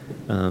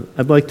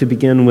I'd like to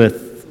begin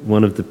with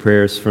one of the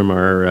prayers from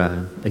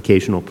our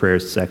occasional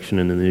prayers section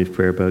in the New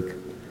Prayer Book.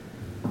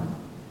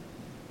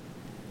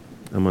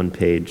 I'm on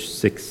page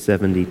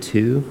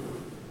 672.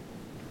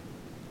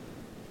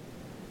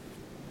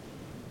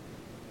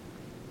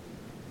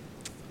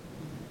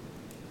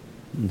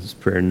 This is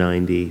prayer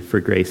 90, for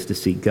grace to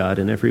seek God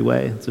in every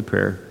way. It's a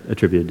prayer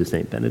attributed to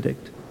St.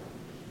 Benedict.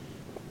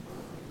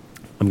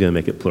 I'm going to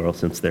make it plural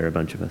since there are a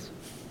bunch of us.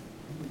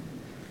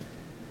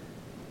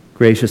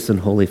 Gracious and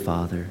Holy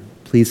Father,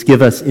 please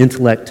give us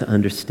intellect to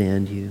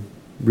understand you,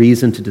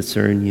 reason to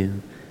discern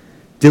you,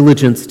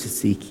 diligence to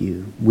seek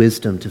you,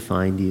 wisdom to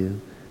find you,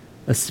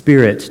 a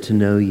spirit to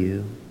know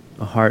you,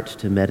 a heart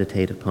to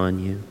meditate upon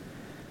you,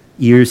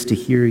 ears to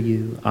hear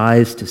you,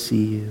 eyes to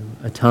see you,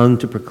 a tongue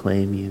to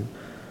proclaim you,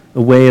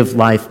 a way of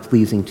life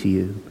pleasing to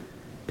you,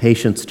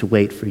 patience to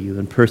wait for you,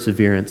 and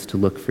perseverance to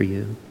look for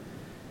you.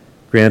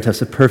 Grant us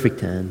a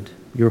perfect end,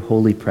 your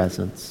holy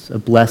presence, a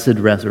blessed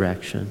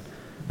resurrection,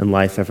 and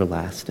life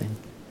everlasting.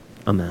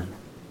 Amen.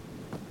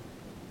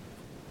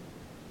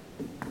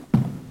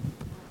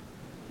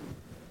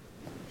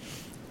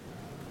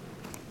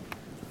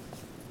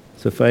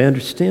 So if I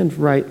understand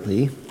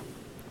rightly,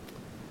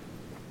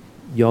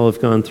 y'all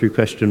have gone through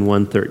question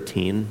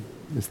 113.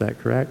 Is that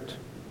correct?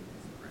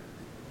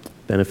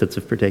 Benefits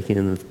of partaking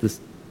in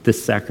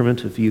this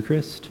sacrament of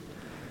Eucharist.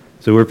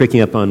 So we're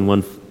picking up on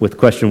with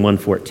question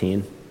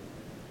 114.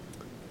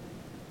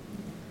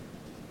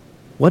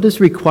 What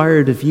is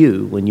required of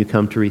you when you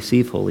come to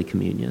receive Holy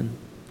Communion?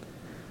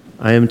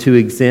 I am to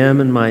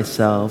examine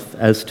myself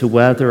as to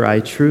whether I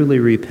truly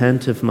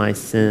repent of my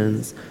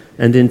sins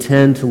and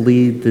intend to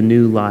lead the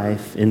new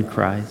life in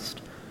Christ,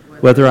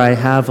 whether I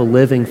have a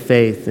living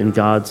faith in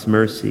God's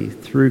mercy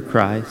through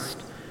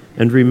Christ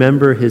and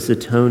remember his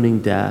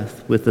atoning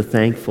death with a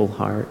thankful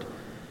heart,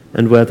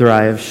 and whether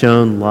I have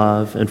shown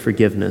love and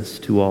forgiveness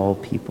to all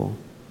people.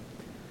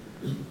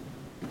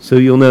 So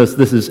you'll notice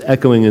this is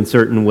echoing in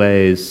certain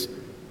ways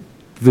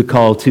the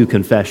call to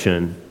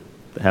confession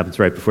that happens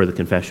right before the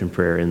confession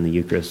prayer in the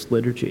Eucharist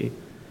liturgy.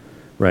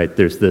 Right?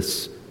 There's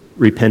this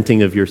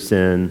repenting of your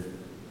sin,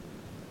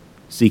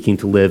 seeking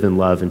to live in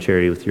love and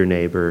charity with your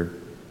neighbor,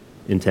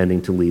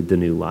 intending to lead the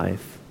new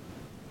life.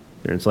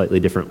 They're in slightly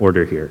different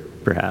order here,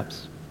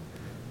 perhaps,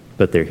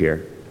 but they're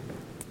here.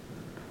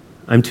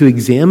 I'm to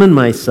examine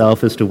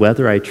myself as to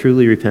whether I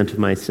truly repent of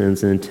my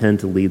sins and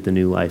intend to lead the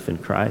new life in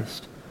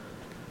Christ.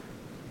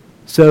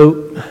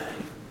 So,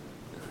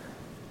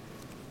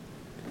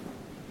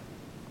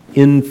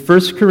 in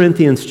 1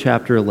 Corinthians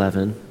chapter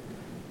 11,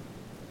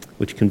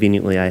 which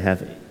conveniently I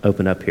have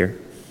open up here,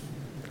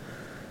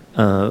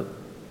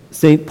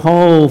 St.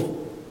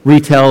 Paul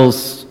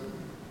retells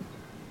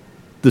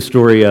the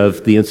story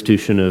of the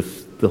institution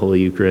of the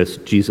Holy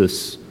Eucharist,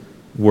 Jesus'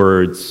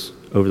 words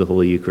over the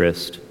Holy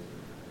Eucharist.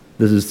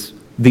 This is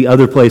the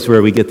other place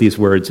where we get these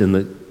words in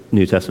the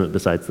New Testament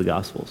besides the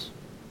Gospels.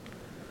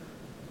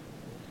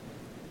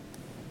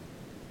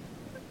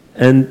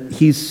 And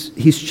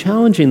he's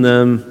challenging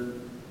them.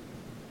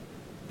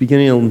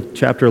 Beginning in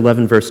chapter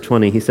 11, verse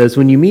 20, he says,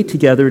 when you meet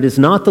together, it is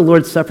not the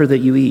Lord's Supper that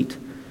you eat.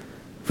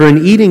 For in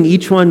eating,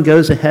 each one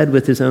goes ahead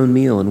with his own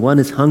meal, and one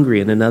is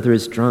hungry and another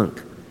is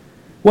drunk.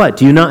 What,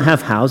 do you not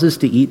have houses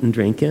to eat and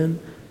drink in?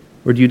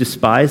 Or do you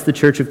despise the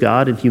church of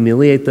God and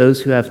humiliate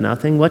those who have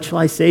nothing? What shall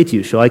I say to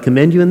you? Shall I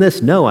commend you in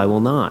this? No, I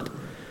will not.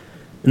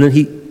 And then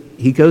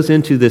he goes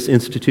into this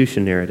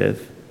institution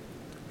narrative.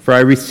 For I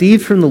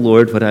received from the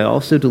Lord what I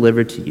also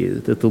delivered to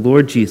you, that the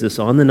Lord Jesus,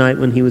 on the night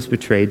when he was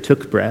betrayed,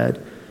 took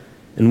bread,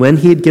 and when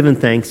he had given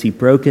thanks, he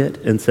broke it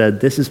and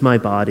said, this is my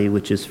body,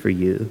 which is for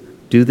you.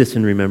 Do this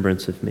in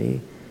remembrance of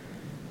me.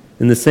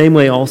 In the same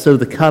way also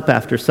the cup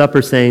after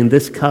supper, saying,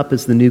 this cup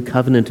is the new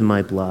covenant in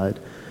my blood.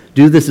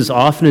 Do this as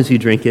often as you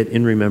drink it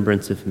in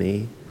remembrance of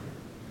me.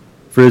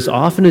 For as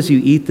often as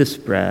you eat this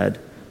bread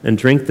and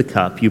drink the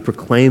cup, you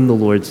proclaim the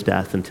Lord's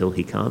death until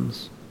he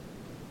comes.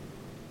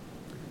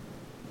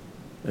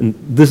 And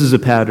this is a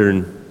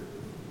pattern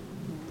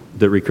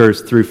that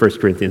recurs through 1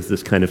 Corinthians,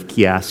 this kind of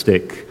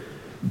chiastic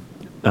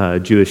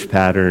Jewish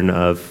pattern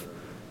of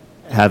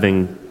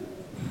having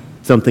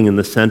something in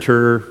the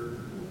center,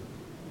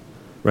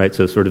 right?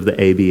 So sort of the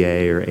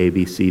ABA or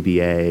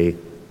ABCBA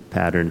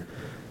pattern.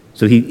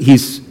 So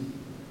he's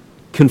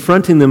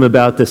confronting them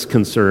about this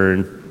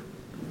concern.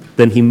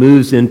 Then he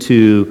moves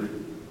into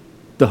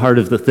the heart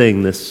of the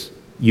thing, this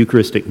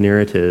Eucharistic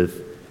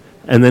narrative,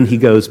 and then he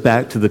goes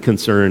back to the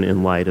concern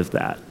in light of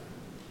that,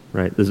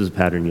 right? This is a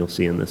pattern you'll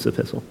see in this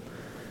epistle.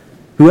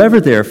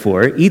 Whoever,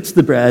 therefore, eats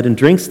the bread and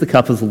drinks the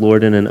cup of the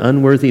Lord in an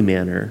unworthy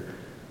manner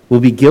will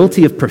be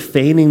guilty of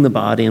profaning the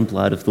body and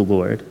blood of the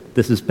Lord.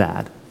 This is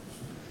bad.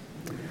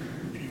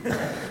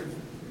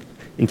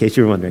 In case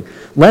you're wondering.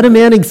 Let a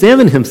man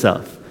examine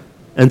himself,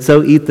 and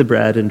so eat the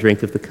bread and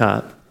drink of the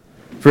cup.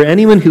 For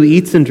anyone who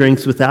eats and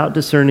drinks without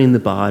discerning the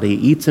body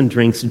eats and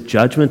drinks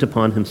judgment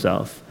upon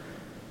himself.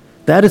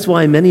 That is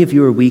why many of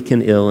you are weak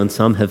and ill, and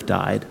some have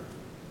died.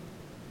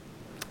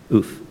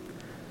 Oof.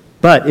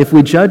 But if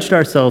we judged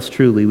ourselves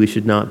truly, we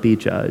should not be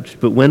judged.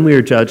 But when we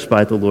are judged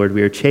by the Lord,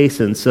 we are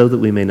chastened so that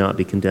we may not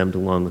be condemned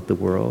along with the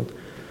world.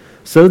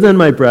 So then,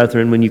 my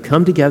brethren, when you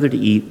come together to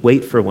eat,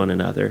 wait for one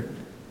another.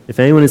 If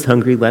anyone is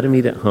hungry, let him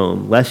eat at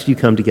home, lest you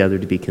come together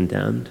to be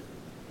condemned.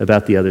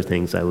 About the other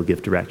things, I will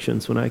give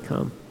directions when I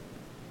come.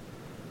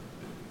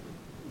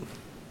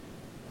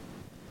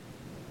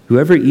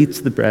 Whoever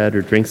eats the bread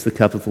or drinks the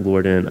cup of the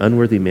Lord in an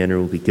unworthy manner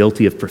will be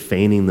guilty of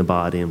profaning the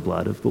body and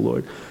blood of the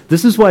Lord.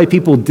 This is why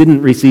people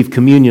didn't receive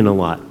communion a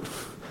lot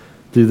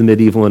through the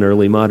medieval and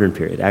early modern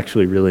period,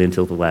 actually really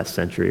until the last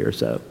century or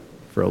so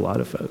for a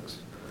lot of folks.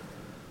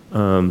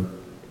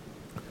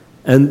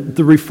 And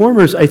the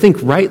reformers, I think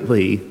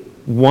rightly,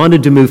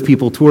 wanted to move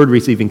people toward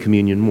receiving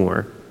communion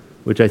more,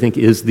 which I think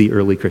is the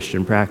early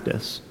Christian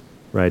practice,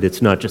 right?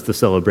 It's not just the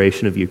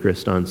celebration of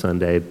Eucharist on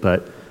Sunday,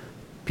 but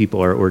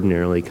people are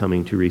ordinarily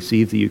coming to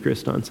receive the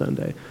Eucharist on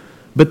Sunday.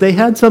 But they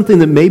had something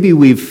that maybe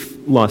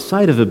we've lost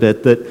sight of a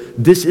bit,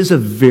 that this is a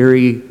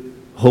very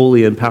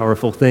holy and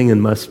powerful thing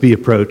and must be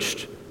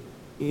approached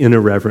in a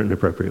reverent and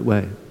appropriate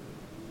way.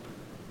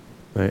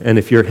 Right? And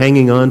if you're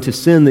hanging on to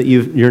sin that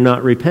you're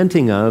not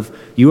repenting of,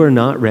 you are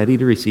not ready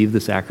to receive the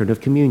sacrament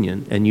of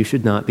communion, and you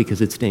should not,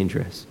 because it's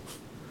dangerous.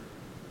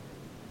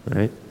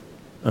 Right?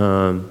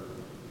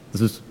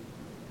 This is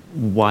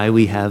why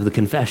we have the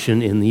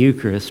confession in the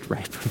Eucharist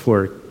right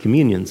before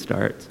communion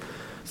starts,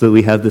 so that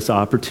we have this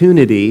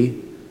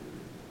opportunity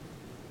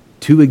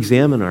to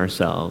examine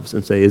ourselves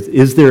and say,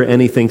 is there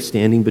anything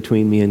standing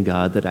between me and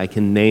God that I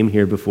can name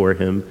here before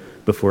him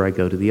before I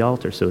go to the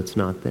altar, so it's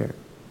not there.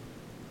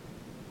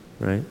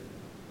 Right?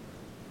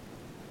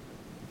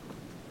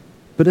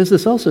 But as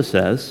this also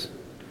says,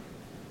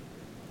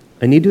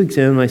 I need to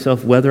examine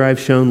myself whether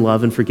I've shown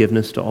love and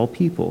forgiveness to all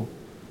people.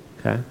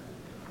 Okay?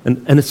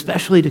 And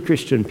especially to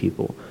Christian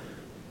people.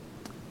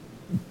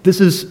 This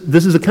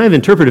is a kind of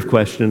interpretive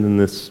question in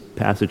this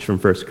passage from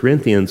 1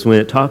 Corinthians when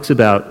it talks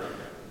about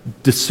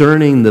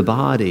discerning the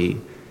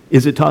body.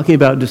 Is it talking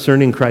about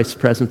discerning Christ's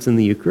presence in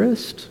the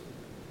Eucharist?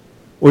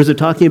 Or is it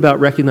talking about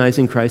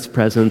recognizing Christ's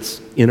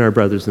presence in our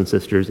brothers and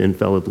sisters, in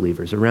fellow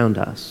believers around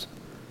us?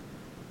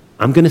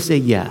 I'm going to say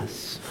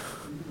yes.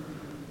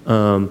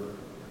 In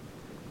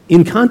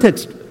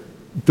context,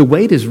 the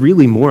weight is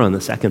really more on the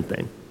second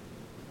thing.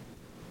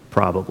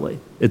 Probably.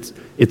 It's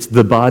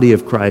the body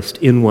of Christ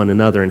in one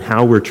another and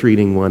how we're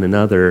treating one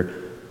another.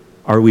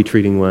 Are we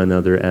treating one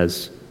another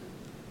as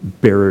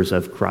bearers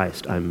of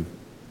Christ? I'm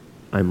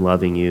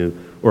loving you.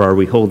 Or are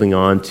we holding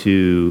on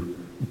to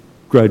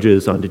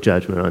grudges, onto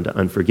judgment, onto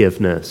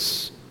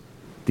unforgiveness,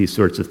 these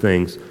sorts of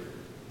things?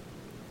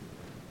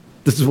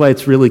 This is why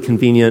it's really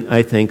convenient,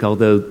 I think,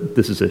 although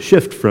this is a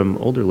shift from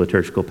older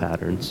liturgical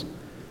patterns,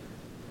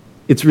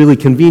 it's really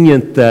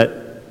convenient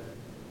that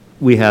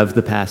we have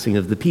the passing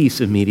of the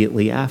peace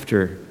immediately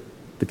after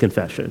the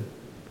confession.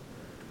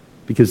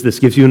 Because this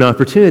gives you an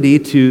opportunity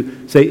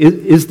to say,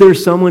 is there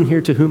someone here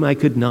to whom I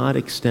could not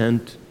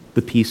extend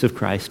the peace of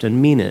Christ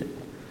and mean it?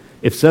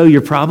 If so, you're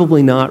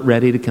probably not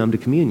ready to come to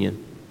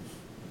communion.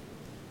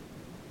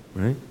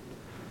 Right?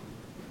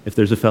 If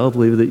there's a fellow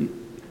believer that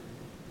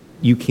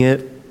you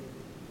can't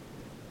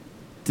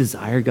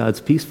desire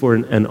God's peace for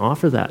and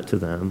offer that to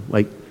them,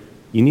 like,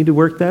 you need to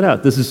work that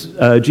out. This is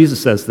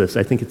Jesus says this.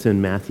 I think it's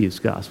in Matthew's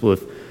gospel.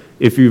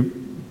 If your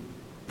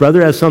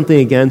brother has something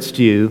against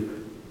you,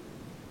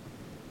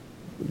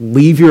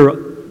 leave your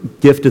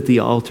gift at the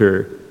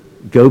altar,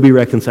 go be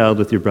reconciled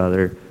with your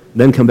brother,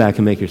 then come back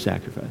and make your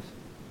sacrifice.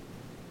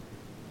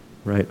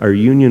 Right? Our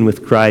union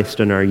with Christ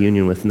and our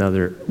union with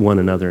one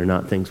another are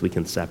not things we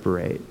can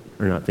separate,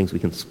 or not things we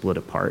can split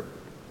apart.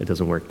 It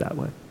doesn't work that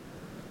way.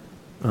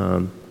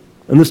 And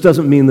this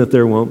doesn't mean that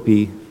there won't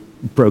be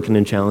broken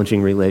and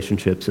challenging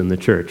relationships in the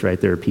church, right?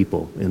 There are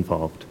people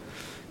involved.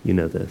 You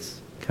know this.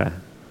 Okay.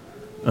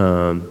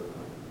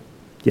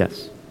 Yes? How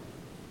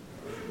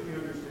do you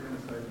understand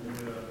this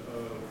idea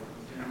of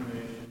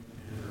examination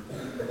and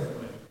repentance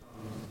when it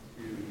comes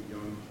to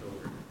young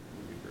children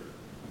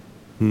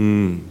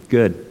in the church?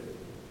 Good.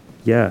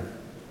 Yeah,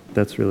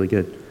 that's really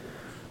good.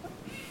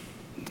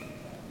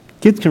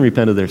 Kids can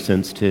repent of their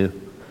sins too.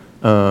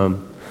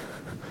 And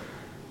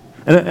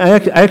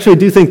I actually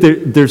do think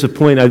there's a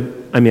point,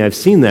 I've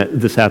seen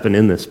this happen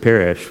in this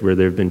parish where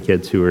there have been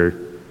kids who are,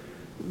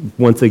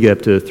 once they get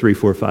up to 3,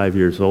 4, 5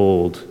 years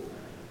old,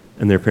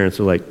 and their parents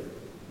are like,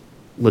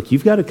 look,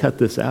 you've got to cut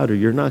this out or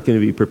you're not going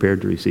to be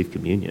prepared to receive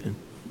communion.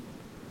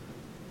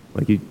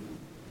 Like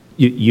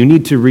you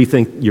need to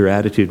rethink your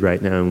attitude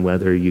right now and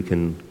whether you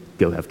can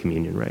go have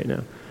communion right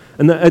now.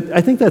 And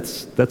I think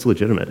that's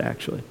legitimate,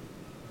 actually.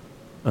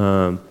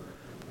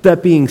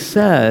 That being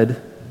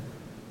said,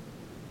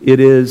 it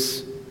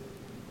is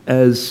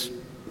as,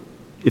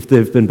 if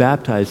they've been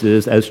baptized, it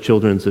is as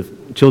children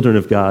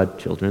of God,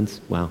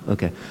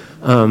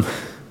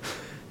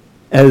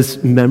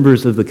 as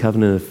members of the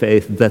covenant of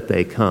faith that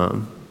they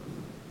come,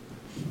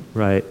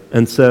 right?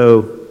 And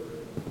so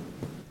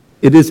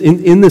it is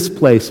in this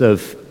place of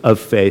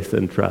faith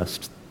and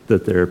trust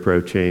that they're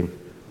approaching.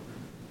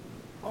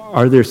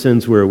 Are there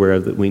sins we're aware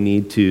of that we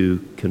need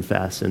to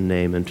confess and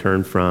name and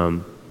turn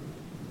from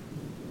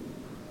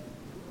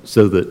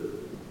so that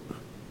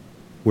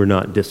we're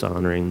not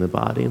dishonoring the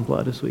body and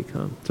blood as we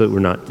come? So that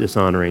we're not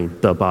dishonoring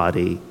the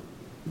body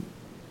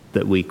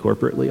that we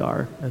corporately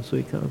are as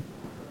we come?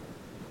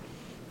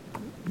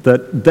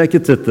 That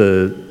gets at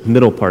the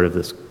middle part of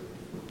this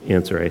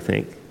answer, I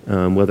think.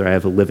 Whether I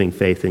have a living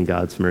faith in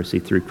God's mercy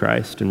through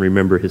Christ and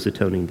remember his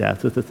atoning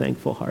death with a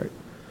thankful heart.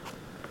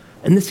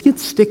 And this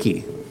gets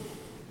sticky,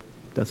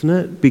 doesn't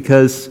it?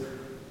 Because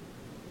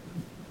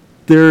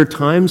there are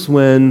times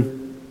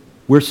when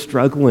we're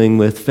struggling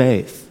with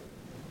faith.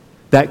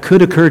 That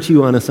could occur to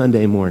you on a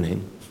Sunday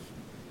morning.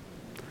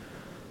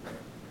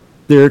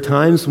 There are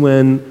times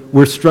when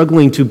we're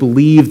struggling to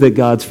believe that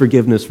God's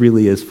forgiveness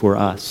really is for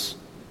us.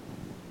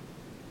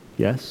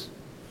 Yes?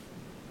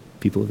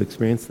 People have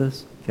experienced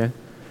this? Okay.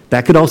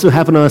 That could also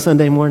happen on a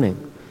Sunday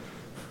morning.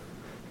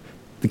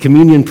 The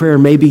communion prayer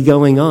may be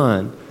going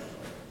on.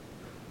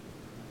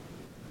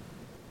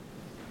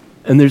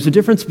 And there's a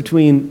difference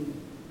between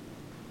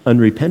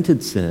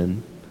unrepented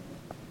sin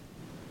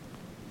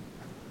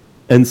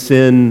and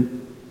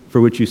sin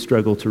for which you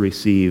struggle to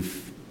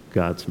receive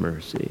God's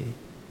mercy.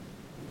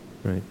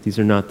 Right? These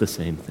are not the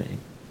same thing.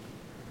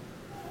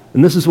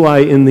 And this is why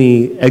in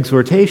the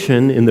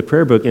exhortation, in the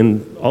prayer book,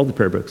 in all the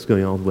prayer books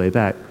going all the way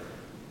back,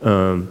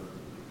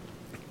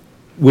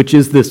 which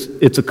is this,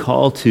 it's a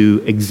call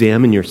to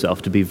examine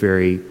yourself, to be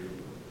very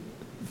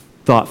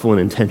thoughtful and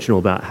intentional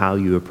about how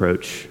you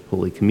approach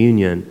Holy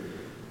Communion.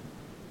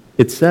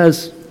 It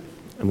says,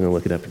 I'm going to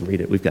look it up and read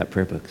it. We've got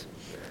prayer books.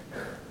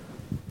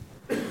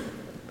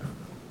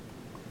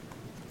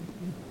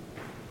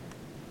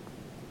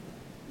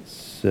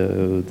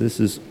 So this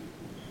is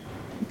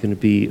going to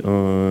be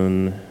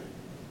on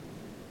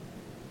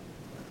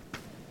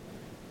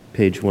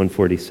page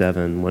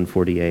 147,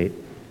 148.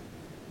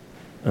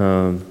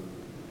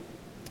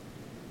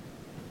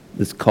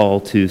 This call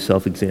to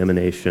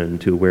self-examination,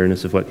 to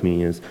awareness of what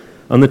communion is.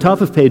 On the top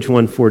of page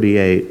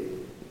 148,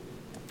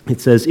 it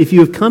says, if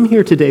you have come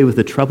here today with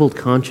a troubled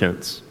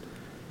conscience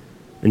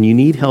and you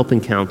need help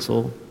and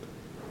counsel,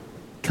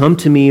 come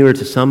to me or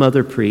to some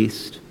other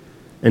priest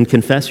and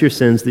confess your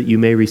sins that you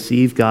may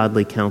receive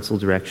godly counsel,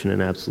 direction,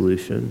 and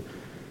absolution.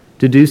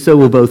 To do so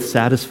will both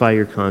satisfy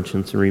your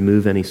conscience and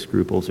remove any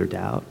scruples or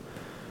doubt.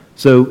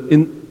 So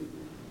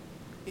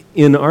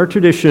in our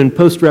tradition,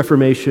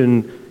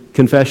 post-Reformation,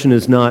 confession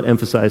is not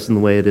emphasized in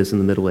the way it is in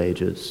the Middle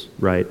Ages,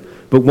 right?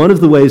 But one of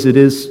the ways it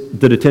is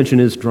that attention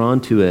is drawn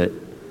to it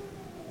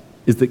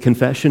is that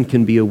confession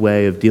can be a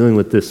way of dealing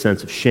with this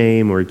sense of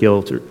shame or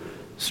guilt or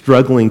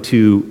struggling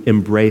to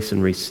embrace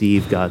and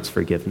receive God's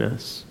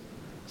forgiveness.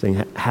 Saying,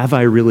 have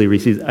I really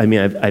received? I mean,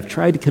 I've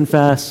tried to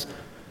confess.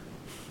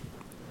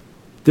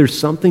 There's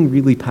something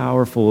really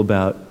powerful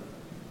about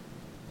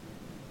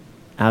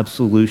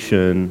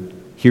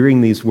absolution,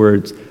 hearing these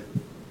words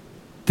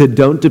that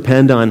don't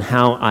depend on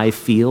how I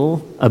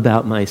feel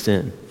about my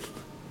sin,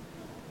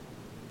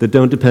 that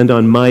don't depend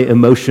on my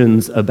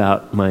emotions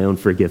about my own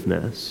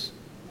forgiveness,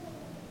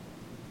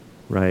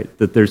 right?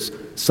 That there's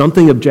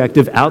something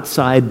objective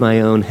outside my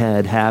own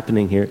head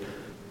happening here.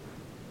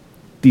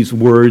 These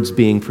words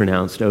being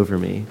pronounced over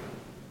me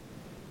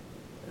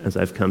as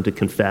I've come to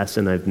confess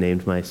and I've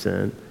named my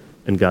sin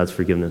and God's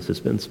forgiveness has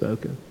been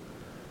spoken.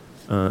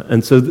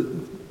 And so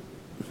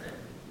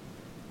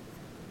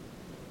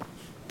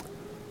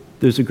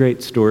there's a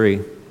great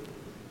story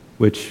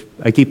which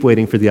I keep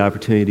waiting for the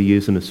opportunity to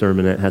use in a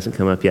sermon. It hasn't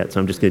come up yet, so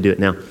I'm just going to do it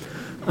now.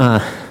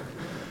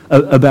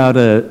 About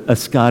a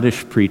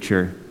Scottish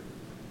preacher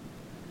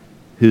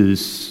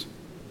who's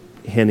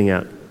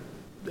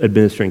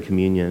administering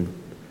communion.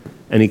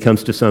 And he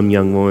comes to some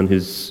young woman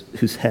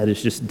whose head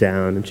is just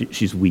down, and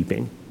she's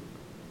weeping.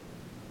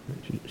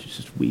 She's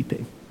just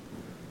weeping.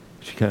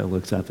 She kind of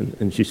looks up,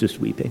 and she's just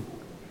weeping.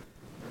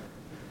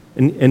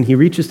 And he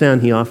reaches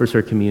down, he offers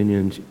her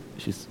communion.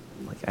 She's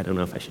like, I don't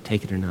know if I should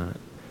take it or not.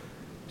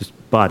 Just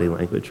body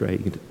language, right?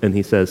 And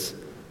he says,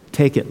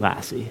 take it,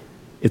 lassie.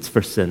 It's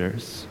for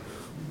sinners.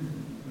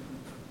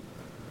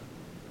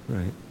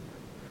 Right?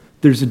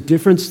 There's a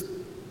difference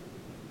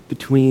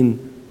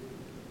between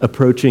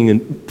approaching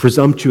and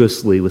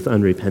presumptuously with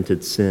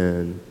unrepented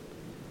sin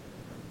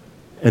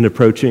and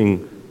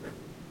approaching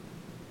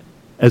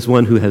as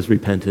one who has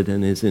repented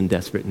and is in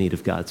desperate need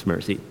of God's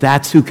mercy.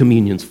 That's who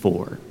communion's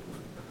for.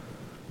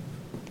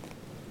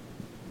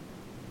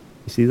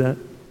 You see that?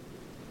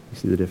 You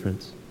see the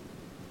difference?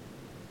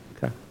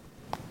 Okay.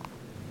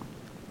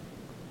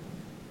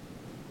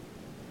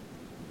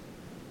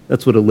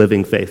 That's what a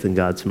living faith in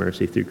God's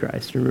mercy through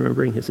Christ and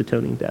remembering his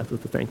atoning death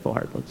with a thankful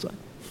heart looks like.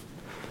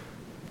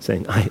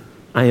 Saying,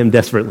 I am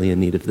desperately in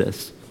need of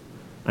this.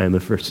 I am a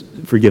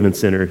forgiven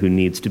sinner who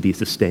needs to be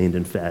sustained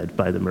and fed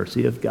by the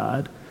mercy of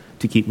God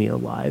to keep me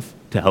alive,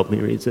 to help me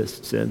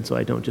resist sin so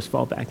I don't just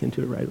fall back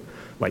into it right.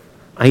 Like,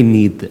 I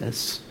need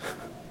this.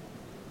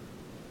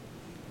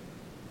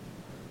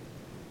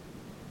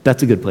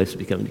 That's a good place to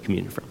be coming to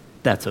communion from.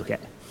 That's okay.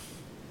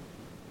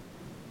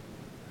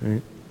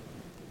 Right?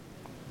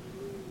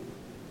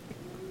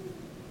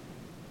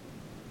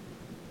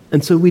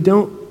 And so we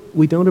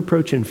don't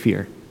approach in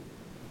fear.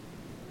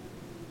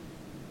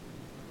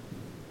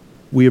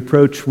 We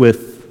approach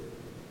with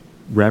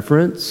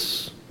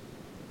reverence,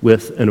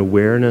 with an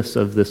awareness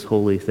of this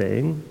holy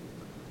thing.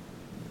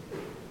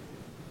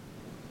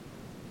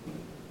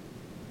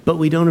 But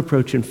we don't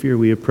approach in fear.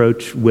 We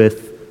approach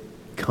with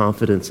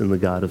confidence in the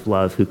God of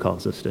love who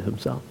calls us to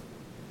himself,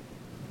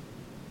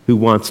 who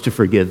wants to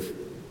forgive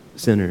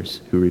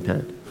sinners who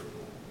repent.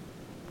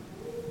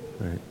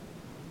 Right.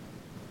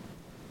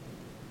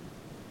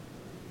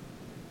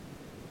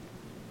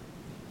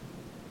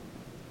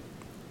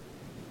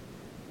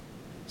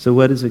 So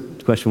what is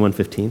it? Question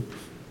 115.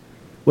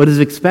 What is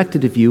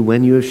expected of you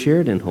when you have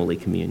shared in Holy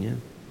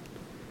Communion?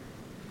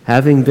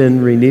 Having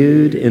been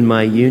renewed in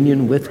my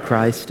union with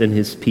Christ and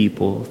his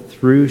people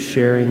through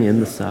sharing in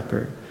the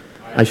supper,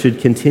 I should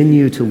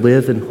continue to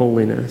live in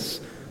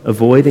holiness,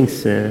 avoiding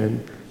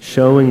sin,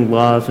 showing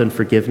love and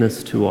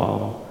forgiveness to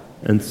all,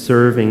 and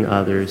serving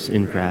others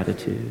in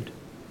gratitude.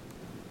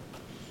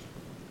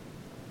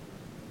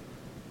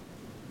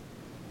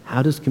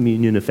 How does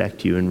communion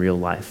affect you in real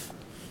life?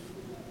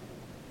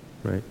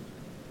 Right?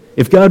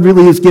 If God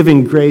really is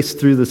giving grace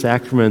through the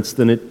sacraments,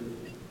 then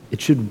it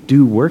should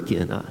do work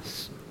in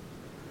us.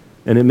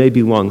 And it may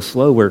be long,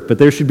 slow work, but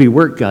there should be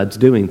work God's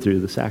doing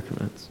through the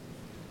sacraments.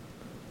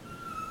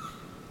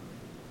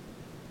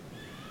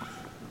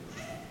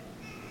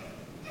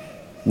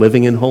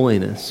 Living in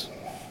holiness.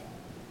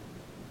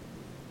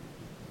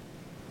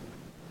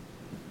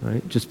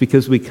 Right? Just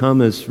because we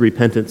come as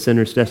repentant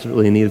sinners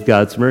desperately in need of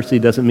God's mercy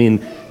doesn't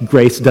mean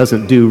grace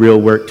doesn't do real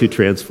work to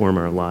transform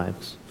our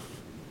lives.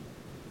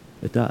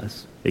 It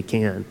does. It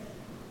can.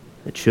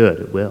 It should.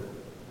 It will.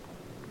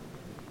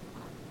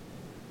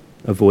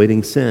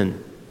 Avoiding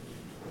sin.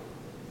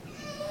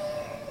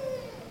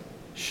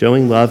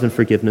 Showing love and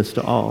forgiveness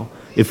to all.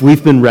 If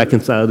we've been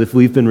reconciled, if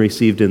we've been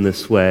received in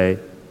this way,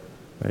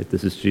 right?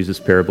 This is Jesus'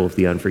 parable of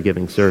the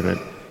unforgiving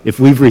servant. If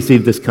we've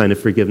received this kind of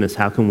forgiveness,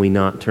 how can we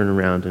not turn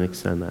around and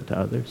extend that to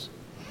others?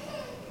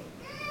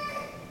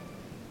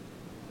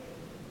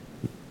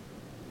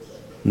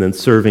 And then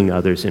serving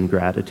others in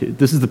gratitude.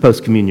 This is the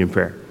post-communion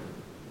prayer,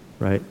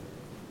 right?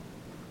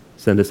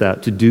 Send us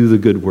out to do the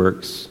good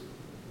works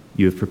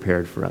you have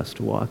prepared for us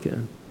to walk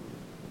in.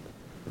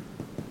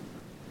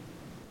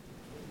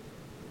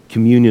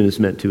 Communion is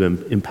meant to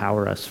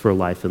empower us for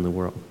life in the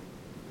world.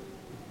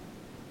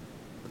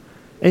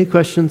 Any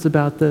questions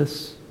about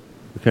this?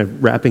 We're kind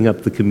of wrapping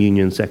up the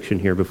communion section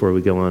here before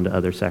we go on to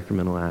other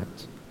sacramental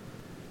acts.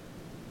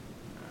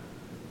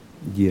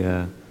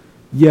 Yeah,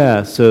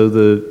 so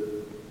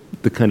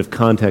the kind of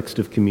context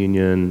of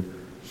communion,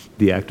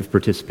 the act of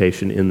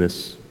participation in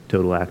this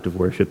total act of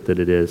worship that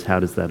it is, how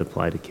does that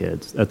apply to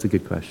kids? That's a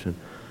good question.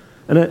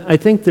 And I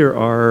think there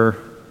are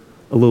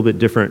a little bit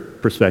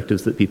different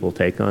perspectives that people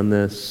take on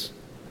this.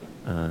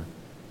 I'll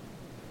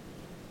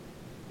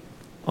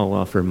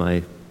offer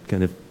my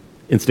kind of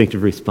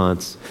instinctive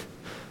response.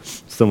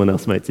 Someone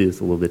else might see this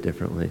a little bit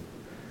differently.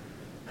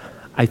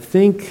 I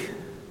think,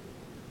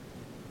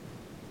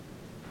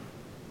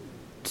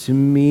 to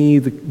me,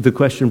 the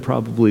question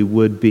probably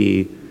would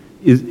be,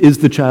 is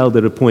the child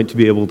at a point to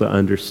be able to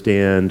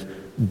understand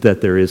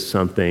that there is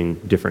something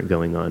different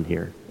going on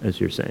here, as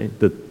you're saying?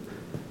 That,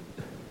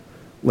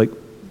 like,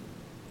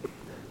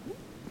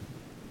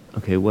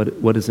 okay,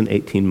 what is an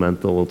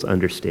 18-month-old's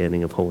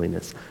understanding of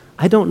holiness?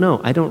 I don't know.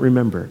 I don't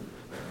remember.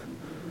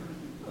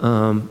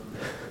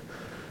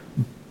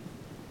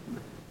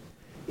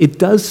 It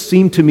does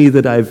seem to me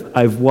that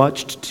I've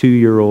watched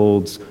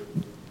 2-year-olds,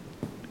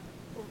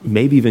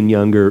 maybe even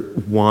younger,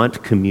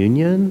 want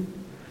communion,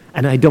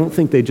 and I don't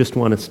think they just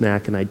want a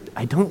snack, and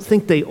I don't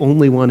think they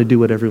only want to do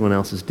what everyone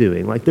else is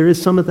doing. Like, there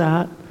is some of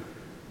that,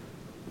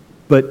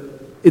 but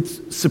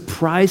it's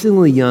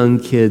surprisingly young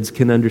kids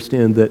can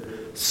understand that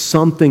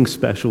something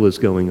special is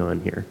going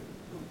on here.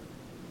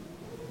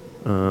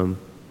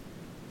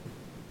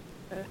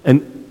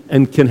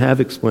 And can have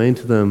explained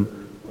to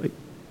them, like,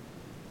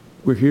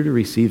 we're here to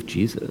receive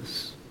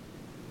Jesus.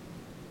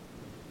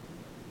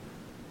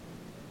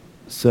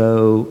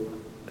 So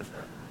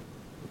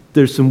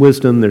there's some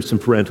wisdom, there's some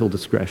parental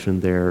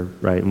discretion there,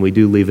 right? And we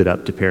do leave it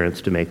up to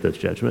parents to make those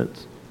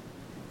judgments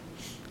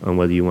on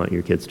whether you want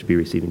your kids to be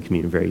receiving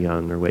communion very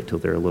young or wait till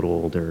they're a little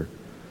older.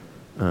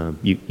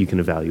 You can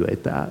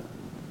evaluate that.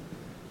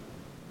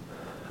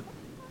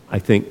 I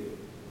think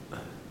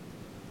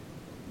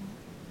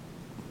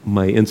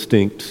my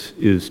instinct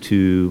is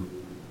to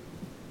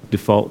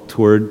default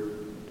toward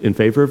in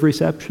favor of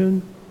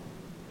reception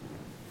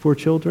for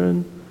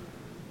children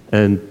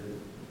and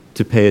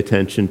to pay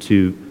attention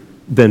to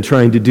then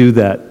trying to do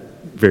that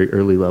very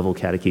early level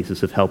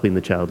catechesis of helping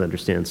the child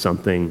understand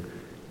something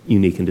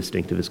unique and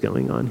distinctive is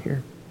going on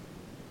here.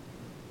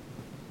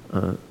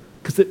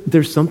 Because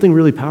there's something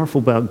really powerful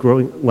about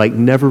growing, like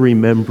never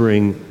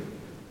remembering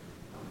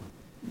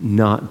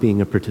not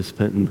being a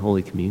participant in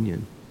Holy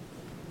Communion.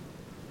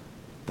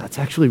 That's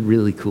actually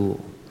really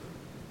cool.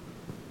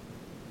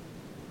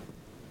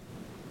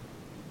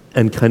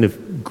 and kind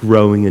of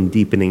growing and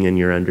deepening in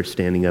your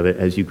understanding of it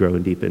as you grow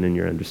and deepen in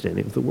your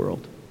understanding of the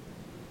world,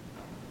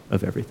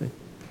 of everything,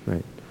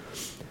 right?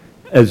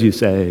 As you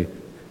say,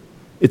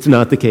 it's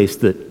not the case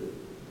that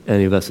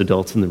any of us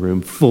adults in the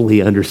room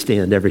fully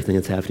understand everything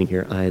that's happening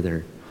here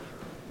either.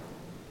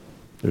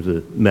 There's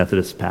a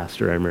Methodist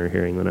pastor I remember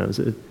hearing when I was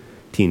a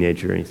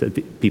teenager, and he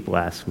said, people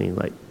ask me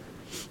like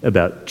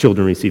about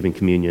children receiving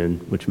communion,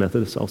 which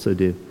Methodists also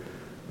do.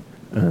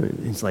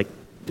 He's like,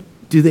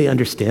 do they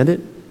understand it?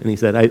 And he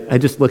said, I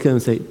just look at him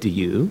and say, do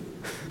you?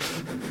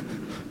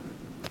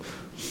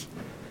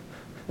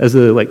 As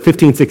a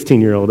 15,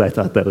 16-year-old, I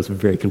thought that was a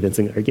very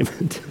convincing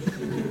argument.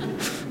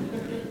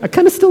 I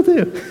kind of still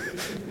do.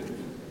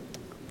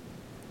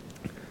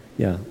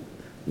 Yeah.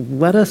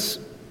 Let us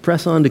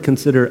press on to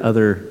consider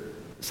other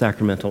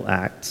sacramental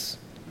acts.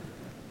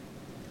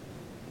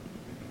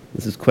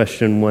 This is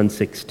question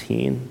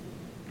 116.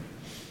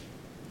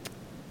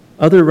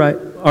 Are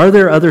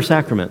there other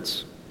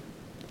sacraments?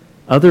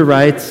 Other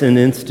rites and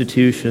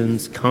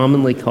institutions,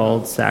 commonly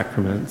called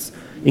sacraments,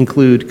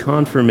 include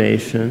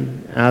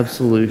confirmation,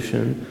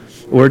 absolution,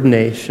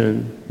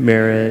 ordination,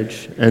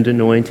 marriage, and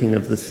anointing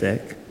of the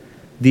sick.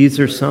 These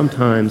are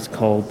sometimes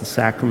called the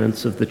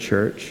sacraments of the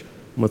Church.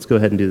 Let's go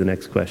ahead and do the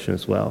next question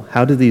as well.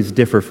 How do these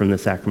differ from the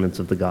sacraments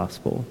of the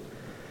gospel?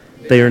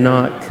 They are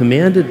not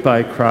commanded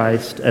by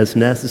Christ as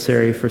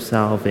necessary for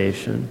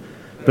salvation,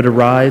 but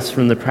arise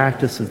from the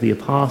practice of the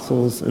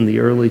apostles and the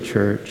early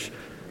church,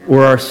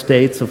 or are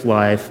states of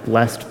life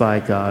blessed by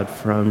God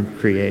from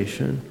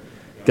creation.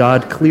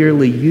 God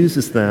clearly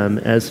uses them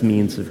as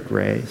means of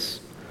grace.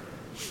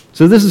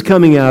 So this is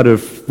coming out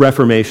of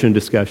Reformation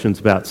discussions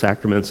about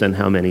sacraments and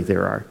how many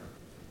there are.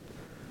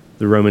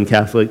 The Roman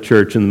Catholic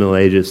Church in the Middle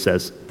Ages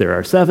says there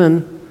are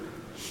 7.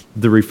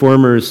 The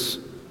Reformers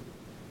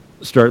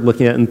start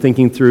looking at and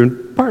thinking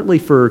through, partly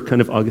for kind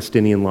of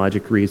Augustinian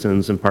logic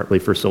reasons and partly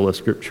for sola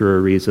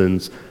scriptura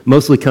reasons,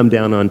 mostly come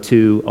down on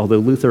 2, although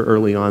Luther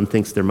early on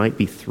thinks there might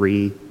be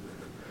 3.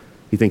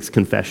 He thinks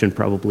confession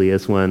probably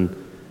is one.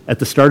 At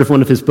the start of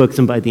one of his books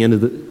and by the end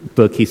of the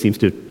book, he seems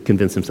to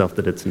convince himself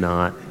that it's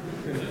not.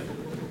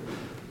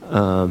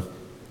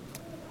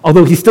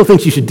 Although he still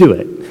thinks you should do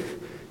it.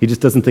 He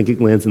just doesn't think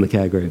it lands in the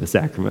category of a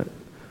sacrament.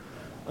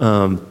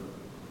 And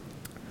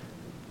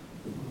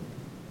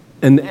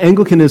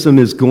Anglicanism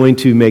is going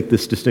to make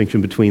this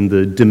distinction between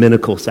the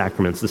dominical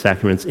sacraments, the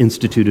sacraments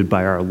instituted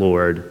by our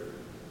Lord,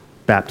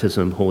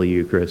 baptism, Holy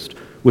Eucharist,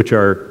 which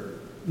are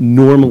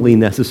normally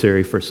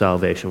necessary for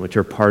salvation, which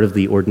are part of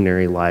the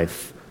ordinary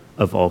life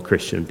of all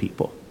Christian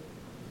people,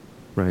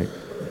 right?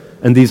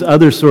 And these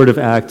other sort of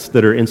acts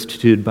that are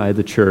instituted by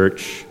the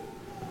Church,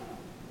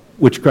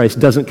 which Christ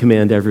doesn't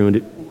command everyone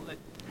to.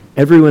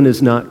 Everyone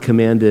is not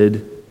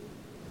commanded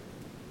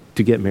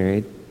to get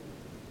married.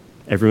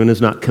 Everyone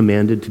is not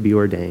commanded to be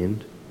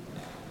ordained.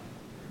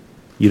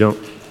 In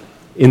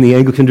the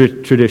Anglican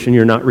tradition,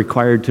 you're not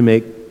required to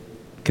make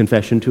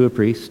confession to a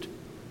priest.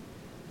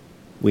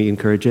 We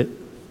encourage it.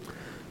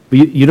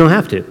 But you don't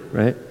have to,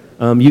 right?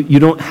 You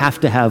don't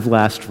have to have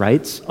last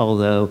rites,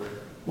 although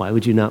why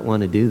would you not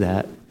want to do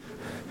that?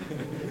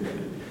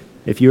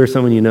 If you or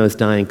someone you know is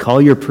dying,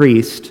 call your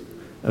priest.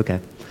 Okay.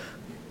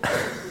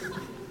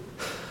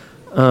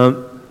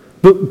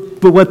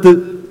 But what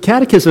the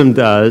Catechism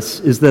does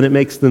is that it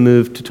makes the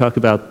move to talk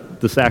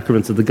about the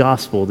sacraments of the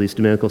gospel, these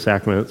dominical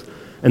sacraments,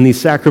 and these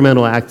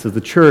sacramental acts of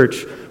the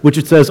Church, which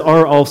it says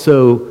are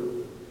also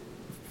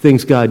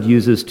things God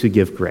uses to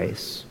give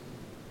grace.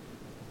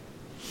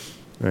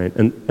 Right?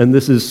 And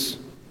this is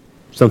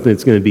something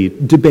that's going to be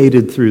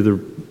debated through the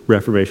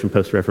Reformation,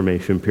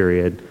 post-Reformation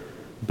period,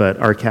 but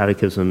our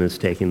Catechism is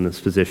taking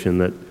this position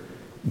that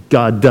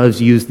God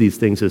does use these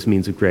things as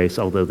means of grace,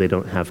 although they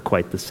don't have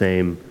quite the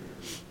same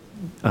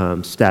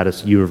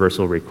status,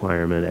 universal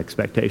requirement,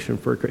 expectation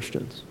for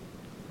Christians.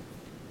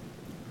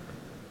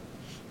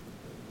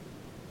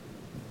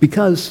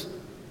 Because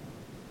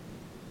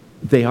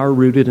they are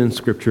rooted in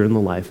Scripture and the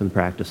life and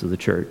practice of the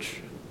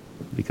Church,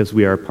 because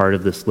we are part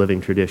of this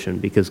living tradition,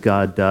 because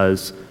God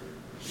does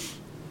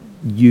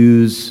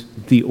use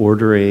the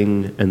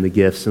ordering and the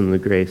gifts and the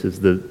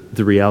graces,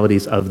 the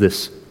realities of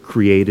this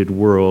created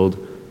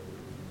world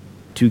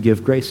to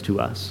give grace to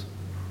us.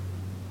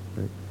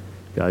 Right?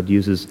 God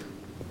uses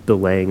the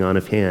laying on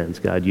of hands.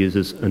 God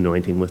uses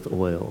anointing with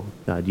oil.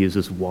 God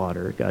uses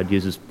water. God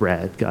uses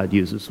bread. God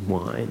uses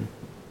wine.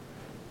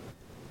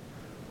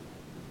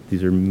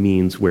 These are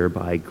means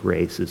whereby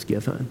grace is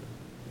given.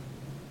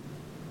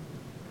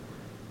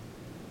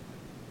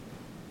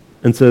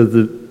 And so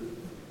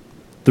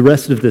the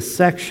rest of this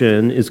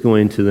section is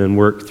going to then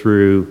work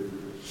through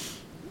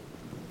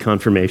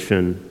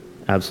confirmation,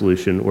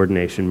 absolution,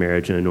 ordination,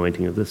 marriage, and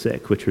anointing of the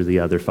sick, which are the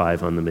other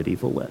 5 on the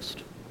medieval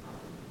list.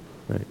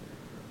 Right?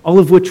 All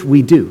of which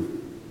we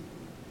do.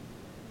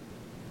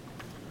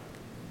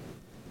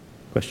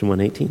 Question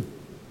 118.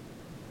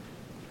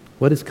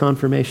 What is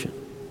confirmation?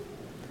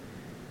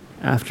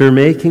 After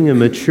making a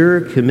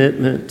mature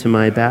commitment to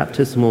my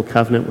baptismal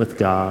covenant with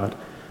God,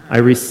 I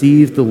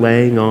received the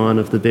laying on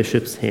of the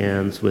bishop's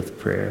hands with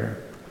prayer.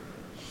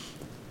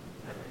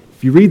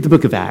 If you read the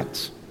book of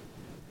Acts,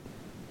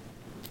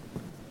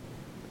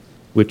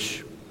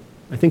 which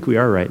I think we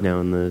are right now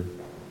in the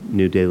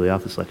New Daily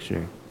Office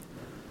Lectionary,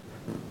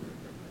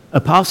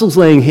 apostles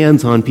laying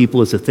hands on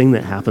people is a thing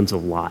that happens a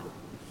lot.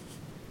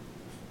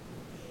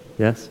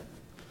 Yes?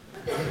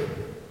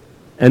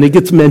 And it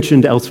gets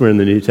mentioned elsewhere in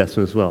the New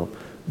Testament as well.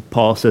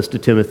 Paul says to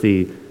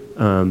Timothy,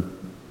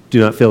 do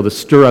not fail to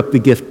stir up the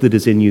gift that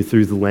is in you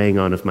through the laying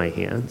on of my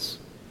hands.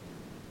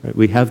 Right?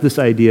 We have this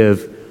idea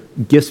of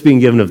gifts being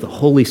given of the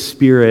Holy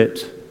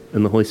Spirit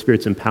and the Holy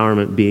Spirit's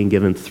empowerment being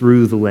given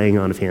through the laying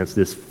on of hands,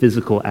 this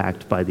physical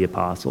act by the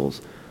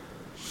apostles.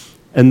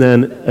 And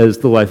then as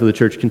the life of the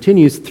church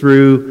continues,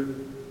 through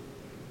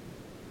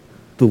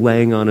the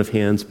laying on of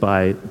hands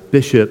by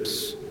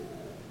bishops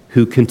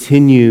who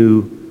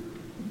continue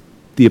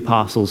the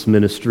apostles'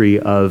 ministry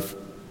of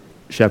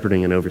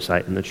shepherding and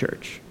oversight in the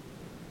church.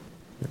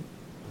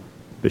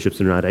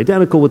 Bishops are not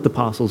identical with the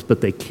apostles, but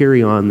they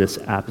carry on this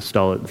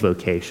apostolic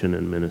vocation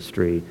and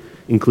ministry,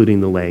 including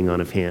the laying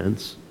on of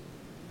hands.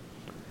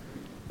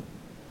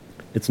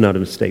 It's not a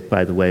mistake,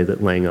 by the way,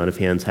 that laying on of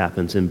hands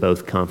happens in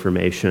both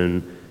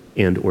confirmation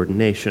and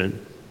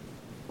ordination,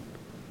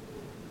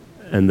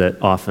 and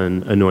that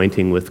often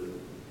anointing with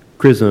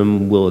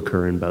chrism will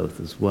occur in both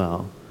as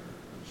well.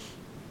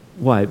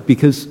 Why?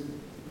 Because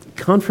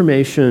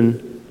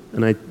confirmation,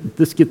 and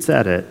this gets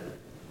at it,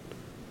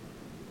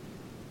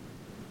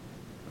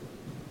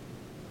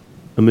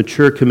 a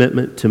mature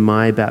commitment to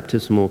my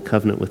baptismal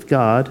covenant with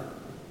God,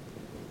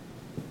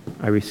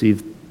 I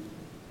receive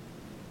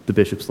the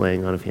bishop's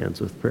laying on of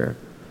hands with prayer.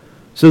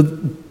 So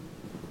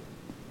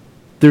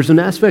there's an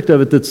aspect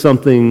of it that's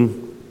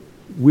something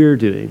we're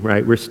doing,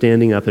 right? We're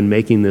standing up and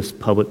making this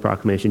public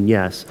proclamation.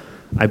 Yes,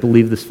 I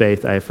believe this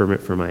faith. I affirm it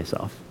for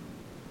myself.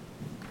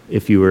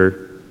 If you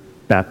were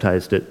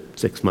baptized at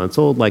 6 months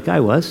old, like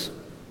I was,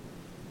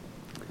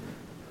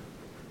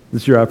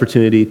 this is your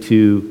opportunity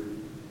to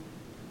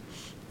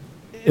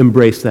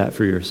embrace that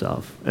for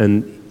yourself.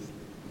 And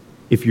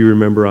if you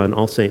remember on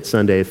All Saints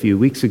Sunday a few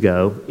weeks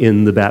ago,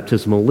 in the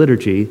baptismal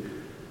liturgy,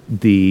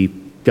 the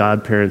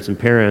godparents and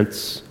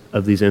parents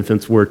of these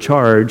infants were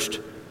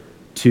charged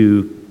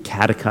to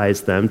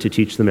catechize them, to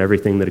teach them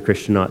everything that a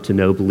Christian ought to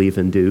know, believe,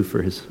 and do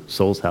for his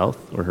soul's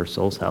health or her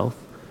soul's health.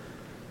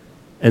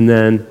 And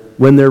then,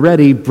 when they're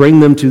ready, bring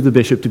them to the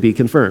bishop to be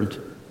confirmed.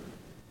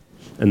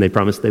 And they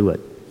promised they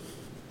would.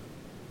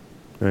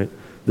 Right?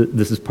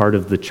 This is part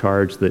of the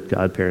charge that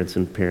godparents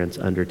and parents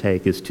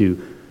undertake, is to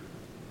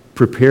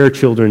prepare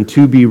children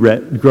to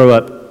grow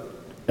up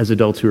as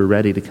adults who are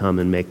ready to come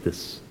and make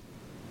this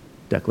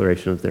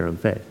declaration of their own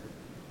faith.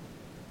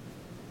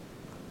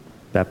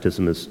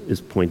 Baptism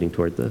is pointing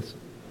toward this.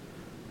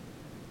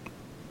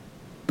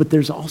 But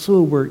there's also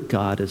a work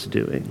God is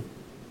doing,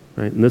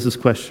 right? And this is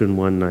question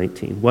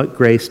 119. What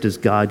grace does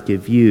God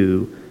give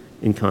you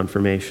in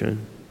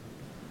confirmation?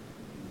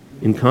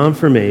 In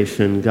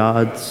confirmation,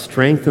 God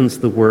strengthens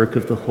the work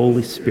of the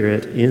Holy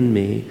Spirit in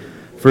me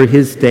for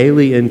his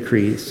daily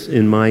increase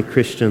in my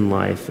Christian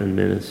life and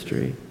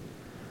ministry.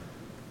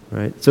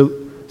 Right? So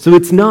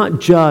it's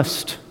not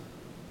just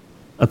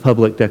a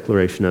public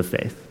declaration of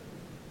faith.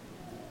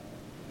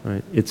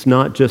 Right? It's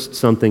not just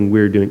something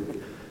we're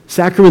doing.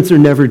 Sacraments are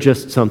never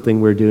just something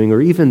we're doing,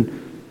 or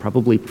even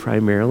probably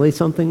primarily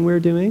something we're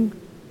doing.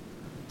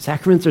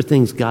 Sacraments are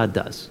things God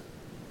does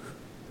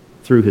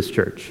through his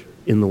church,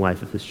 in the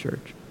life of his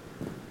church.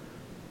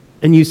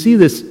 And you see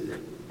this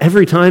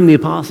every time the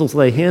apostles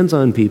lay hands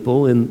on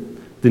people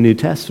in the New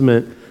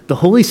Testament. The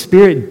Holy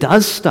Spirit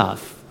does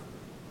stuff.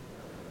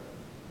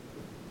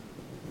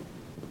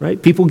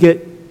 Right? People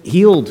get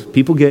healed.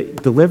 People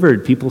get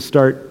delivered. People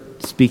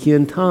start speaking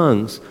in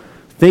tongues.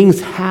 Things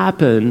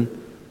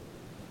happen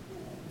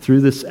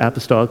through this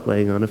apostolic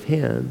laying on of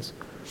hands.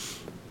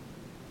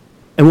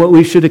 And what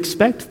we should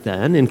expect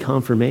then in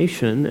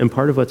confirmation, and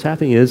part of what's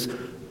happening, is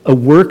a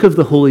work of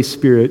the Holy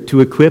Spirit to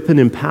equip and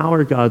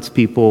empower God's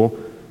people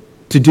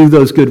to do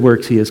those good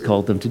works he has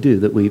called them to do,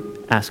 that we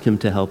ask him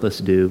to help us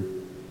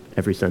do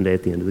every Sunday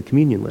at the end of the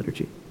communion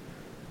liturgy.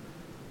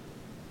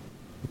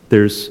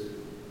 There's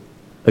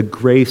a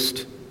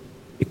graced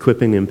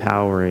equipping,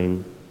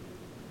 empowering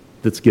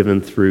that's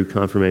given through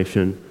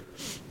confirmation.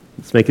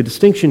 Let's make a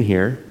distinction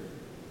here.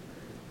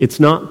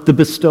 It's not the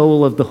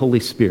bestowal of the Holy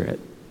Spirit.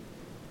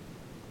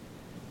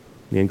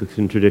 In the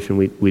Anglican tradition,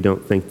 we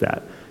don't think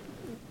that.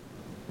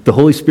 The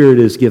Holy Spirit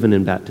is given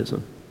in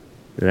baptism.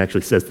 It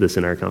actually says this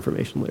in our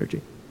confirmation liturgy.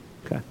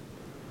 Okay.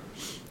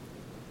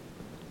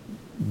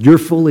 You're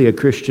fully a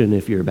Christian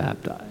if you're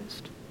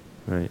baptized,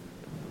 right?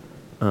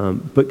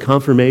 But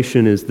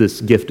confirmation is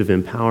this gift of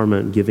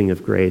empowerment, giving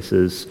of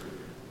graces,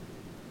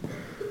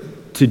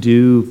 to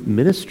do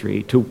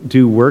ministry, to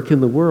do work in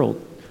the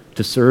world,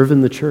 to serve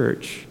in the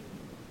church,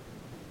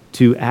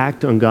 to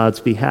act on God's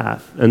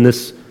behalf. And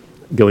this,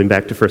 going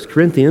back to 1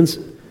 Corinthians,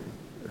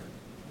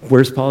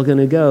 where's Paul going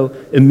to go?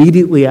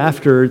 Immediately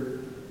after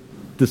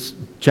this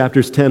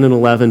chapters 10 and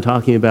 11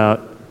 talking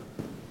about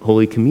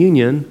Holy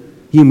Communion,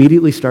 he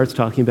immediately starts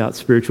talking about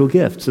spiritual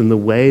gifts and the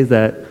way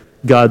that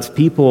God's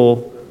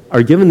people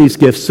are given these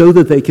gifts so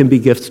that they can be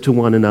gifts to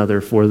one another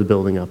for the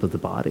building up of the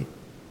body.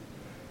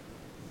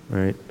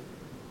 Right?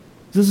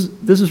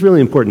 This is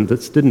really important.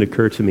 This didn't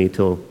occur to me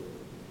till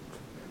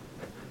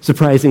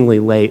surprisingly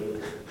late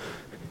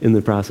in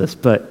the process.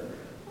 But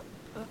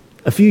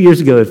a few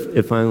years ago,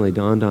 it finally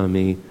dawned on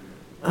me,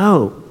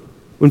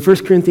 when 1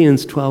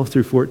 Corinthians 12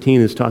 through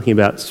 14 is talking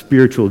about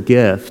spiritual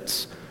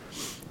gifts,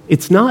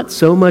 it's not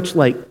so much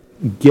like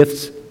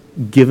gifts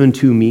given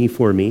to me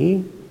for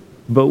me,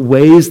 but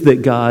ways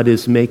that God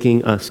is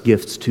making us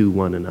gifts to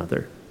one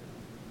another.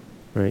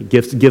 Right?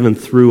 Gifts given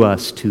through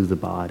us to the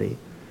body.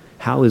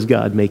 How is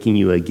God making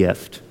you a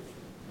gift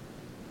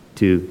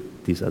to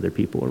these other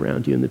people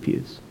around you in the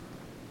pews?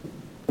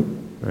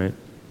 Right?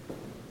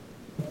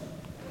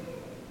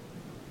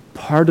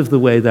 Part of the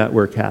way that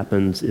work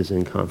happens is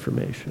in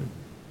confirmation.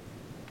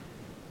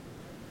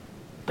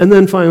 And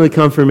then finally,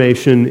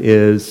 confirmation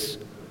is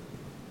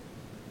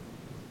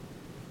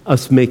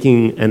us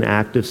making an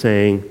act of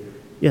saying,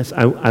 yes,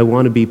 I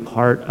want to be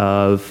part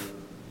of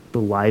the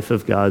life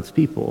of God's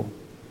people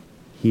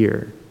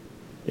here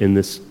in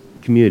this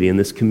community, in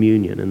this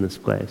communion, in this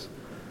place.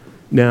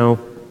 Now,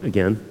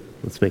 again,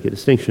 let's make a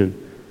distinction.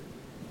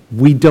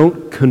 We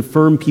don't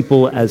confirm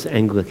people as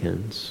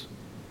Anglicans,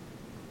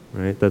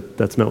 right?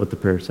 That's not what the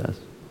prayer says.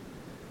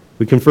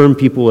 We confirm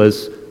people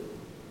as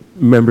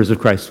members of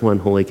Christ's one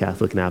holy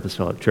Catholic and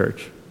Apostolic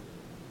Church.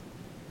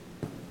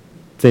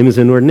 Same as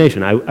in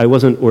ordination. I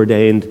wasn't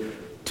ordained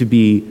to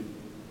be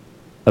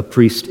a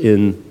priest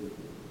in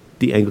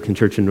the Anglican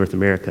Church in North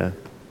America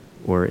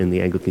or in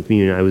the Anglican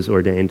Communion. I was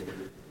ordained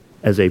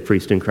as a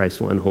priest in Christ's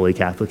one holy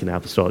Catholic and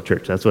Apostolic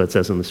Church. That's what it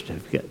says on the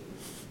certificate,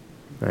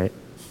 right?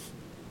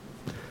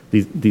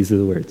 These are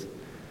the words.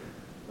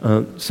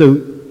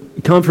 So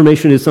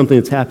confirmation is something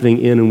that's happening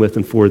in and with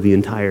and for the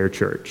entire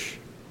church.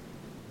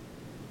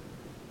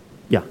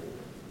 Yeah.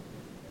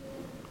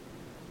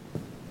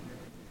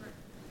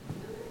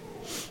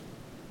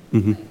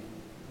 Mm-hmm.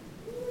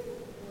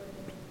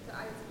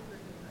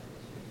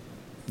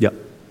 Yep.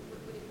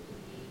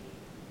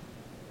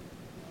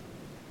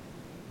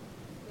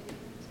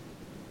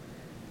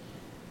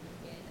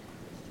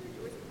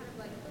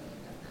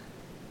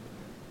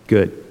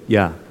 Good,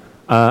 yeah.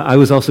 I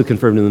was also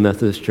confirmed in the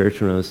Methodist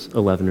Church when I was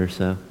 11 or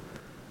so.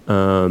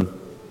 And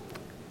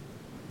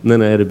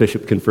then I had a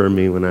bishop confirm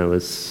me when I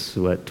was,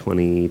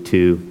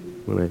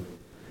 22, when I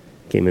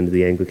came into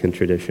the Anglican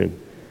tradition.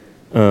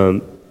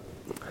 There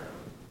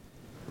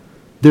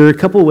are a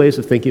couple ways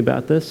of thinking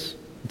about this.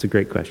 It's a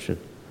great question.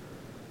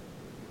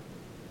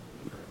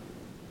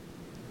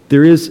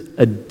 There is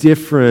a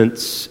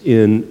difference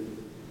in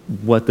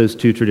what those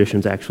two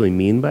traditions actually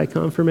mean by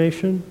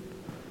confirmation.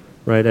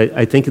 Right,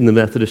 I think in the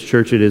Methodist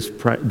Church, it is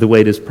the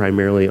weight is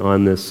primarily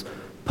on this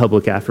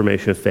public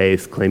affirmation of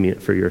faith, claiming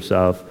it for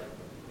yourself,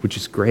 which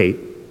is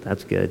great.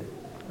 That's good,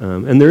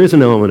 and there is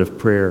an element of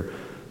prayer,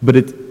 but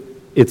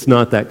it's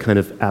not that kind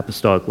of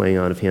apostolic laying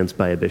on of hands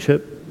by a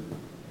bishop.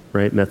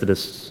 Right,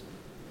 Methodists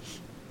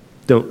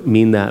don't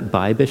mean that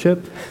by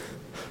bishop.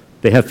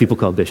 They have people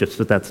called bishops,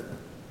 but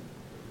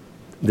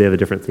they have a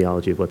different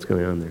theology of what's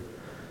going on there,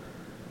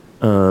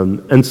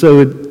 and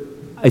so.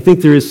 I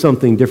think there is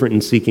something different in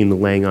seeking the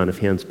laying on of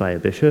hands by a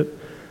bishop,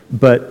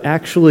 but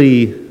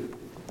actually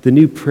the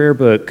new prayer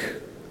book,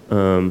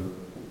 so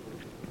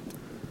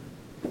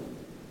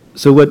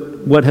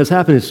what has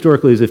happened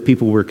historically is if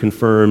people were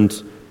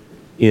confirmed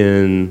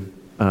in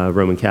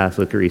Roman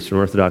Catholic or Eastern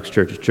Orthodox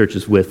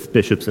churches with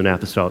bishops in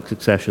apostolic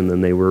succession, then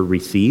they were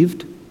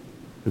received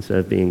instead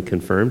of being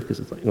confirmed,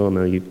 because it's like, well,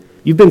 no,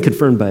 you've been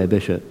confirmed by a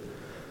bishop.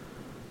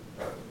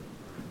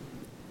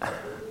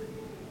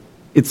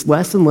 It's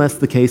less and less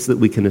the case that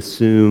we can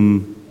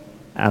assume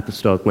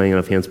apostolic laying on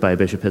of hands by a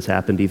bishop has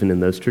happened even in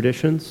those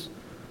traditions.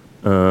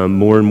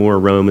 More and more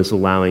Rome is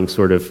allowing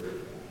sort of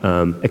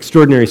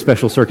extraordinary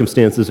special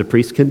circumstances a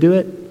priest can do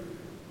it.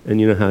 And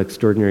you know how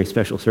extraordinary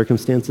special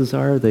circumstances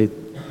are? They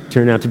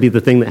turn out to be the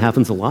thing that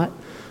happens a lot.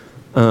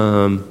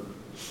 And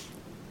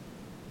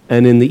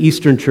in the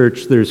Eastern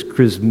Church, there's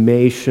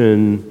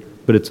chrismation,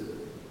 but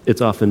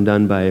it's often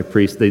done by a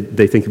priest.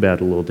 They think about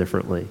it a little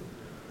differently.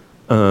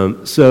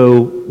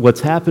 So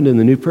what's happened in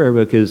the new prayer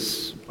book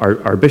is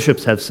our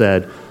bishops have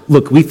said,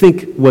 look, we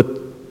think what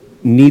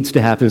needs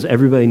to happen is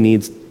everybody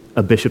needs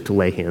a bishop to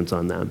lay hands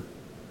on them.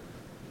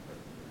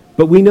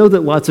 But we know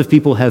that lots of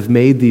people have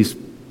made these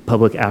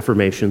public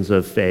affirmations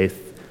of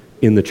faith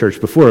in the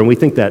church before, and we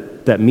think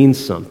that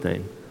means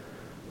something.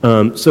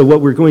 So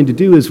what we're going to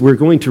do is we're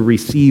going to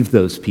receive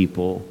those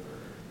people,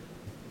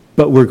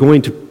 but we're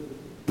going to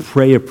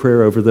pray a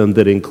prayer over them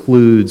that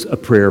includes a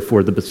prayer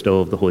for the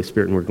bestowal of the Holy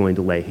Spirit, and we're going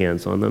to lay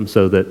hands on them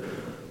so that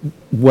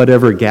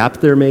whatever gap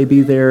there may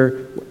be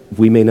there,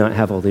 we may not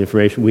have all the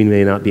information, we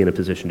may not be in a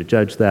position to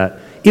judge that.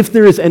 If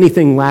there is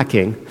anything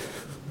lacking,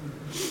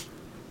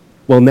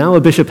 well, now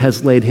a bishop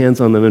has laid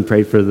hands on them and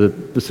prayed for the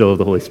bestowal of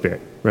the Holy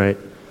Spirit, right?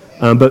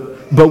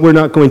 But we're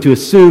not going to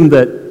assume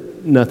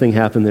that nothing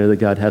happened there, that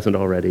God hasn't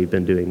already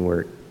been doing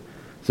work.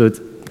 So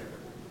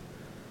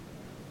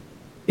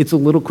it's a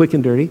little quick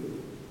and dirty,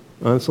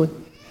 honestly.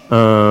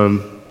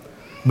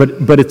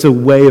 But it's a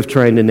way of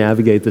trying to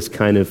navigate this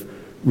kind of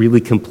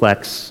really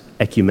complex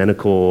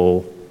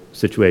ecumenical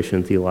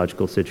situation,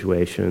 theological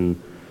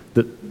situation,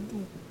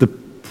 the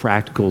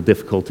practical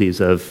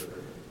difficulties of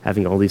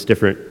having all these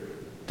different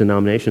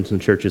denominations and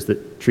churches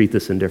that treat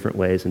this in different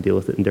ways and deal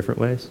with it in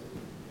different ways.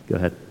 Go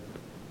ahead.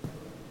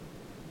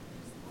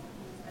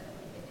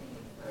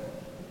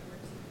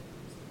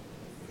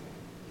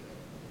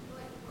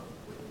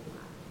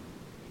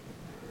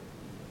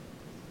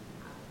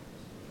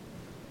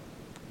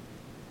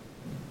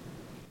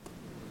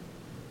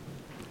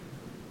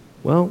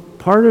 Well,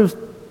 part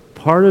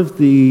of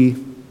the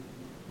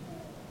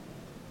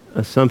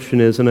assumption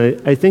is, and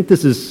I think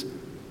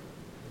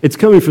it's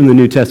coming from the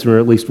New Testament, or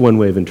at least one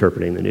way of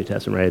interpreting the New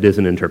Testament, right? It is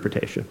an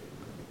interpretation,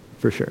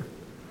 for sure.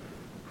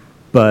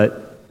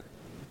 But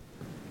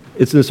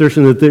it's an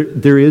assertion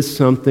that there is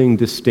something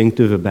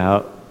distinctive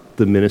about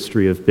the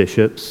ministry of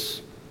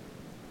bishops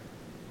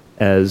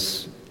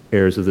as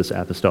heirs of this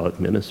apostolic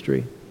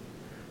ministry,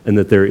 and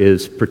that there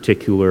is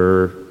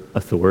particular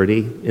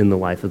authority in the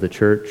life of the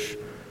church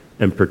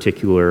and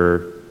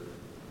particular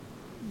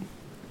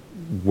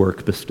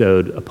work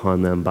bestowed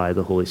upon them by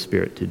the Holy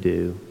Spirit to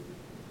do.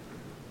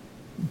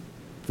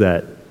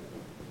 That,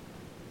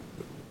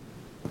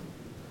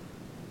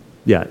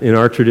 yeah, in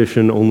our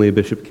tradition, only a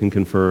bishop can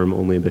confirm,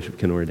 only a bishop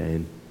can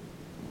ordain.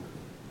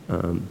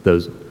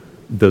 Those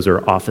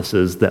are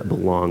offices that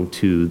belong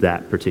to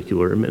that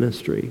particular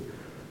ministry.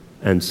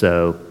 And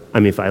so, I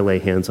mean, if I lay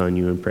hands on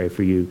you and pray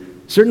for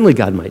you, certainly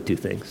God might do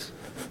things.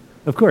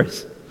 Of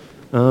course.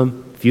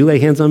 If you lay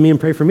hands on me and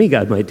pray for me,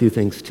 God might do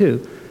things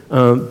too.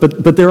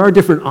 But there are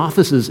different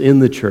offices in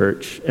the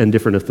church and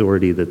different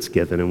authority that's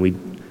given, and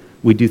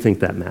we do think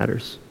that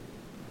matters.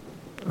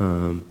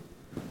 And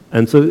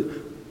so,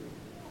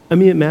 I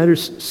mean, it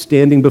matters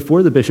standing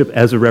before the bishop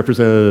as a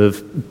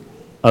representative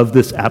of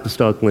this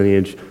apostolic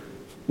lineage,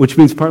 which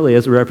means partly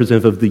as a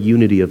representative of the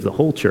unity of the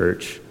whole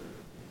church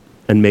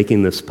and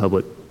making this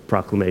public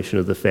proclamation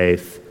of the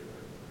faith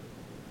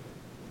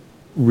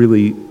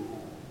really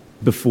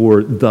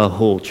before the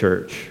whole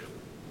church.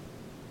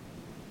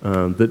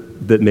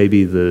 That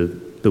maybe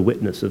the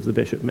witness of the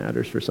bishop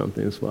matters for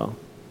something as well.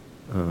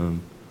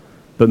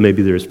 But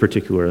maybe there's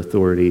particular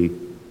authority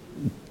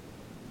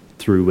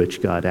through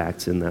which God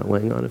acts in that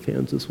laying on of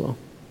hands as well.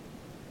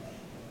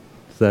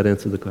 Does that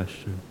answer the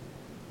question?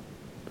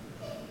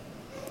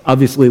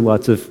 Obviously,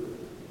 lots of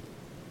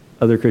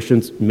other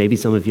Christians, maybe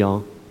some of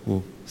y'all,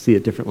 will see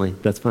it differently.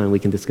 That's fine. We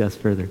can discuss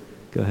further.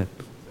 Go ahead.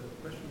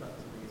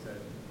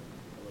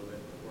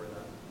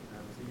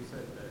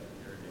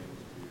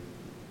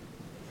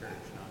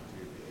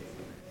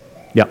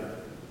 Yeah.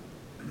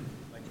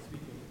 Like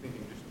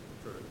thinking just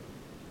sort of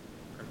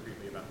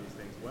concretely about these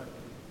things,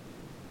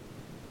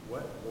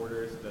 what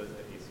orders does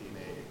the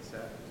ACNA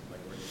accept? Like,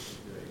 orders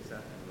do they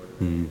accept,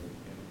 and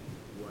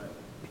what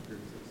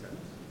groups accept,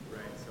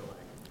 right? So,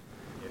 like,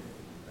 if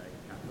like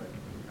Catholic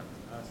comes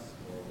to us,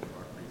 or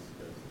our priest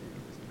goes to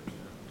this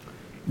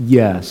person.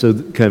 Yeah. So,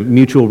 kind of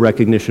mutual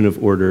recognition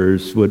of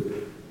orders.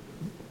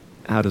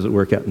 How does it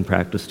work out in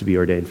practice to be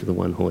ordained for the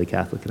one Holy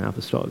Catholic and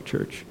Apostolic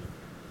Church?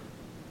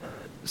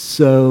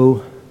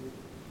 So,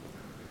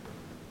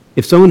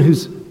 if someone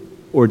who's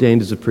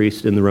ordained as a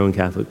priest in the Roman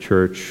Catholic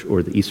Church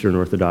or the Eastern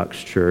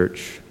Orthodox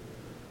Church,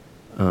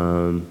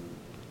 or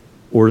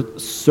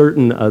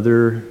certain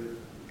other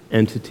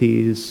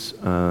entities,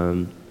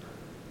 the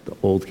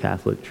Old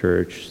Catholic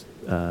Church,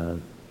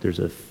 there's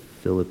a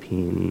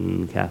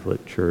Philippine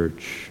Catholic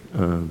Church,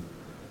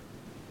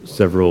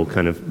 several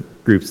kind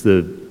of groups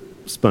that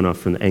spun off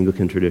from the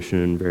Anglican tradition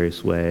in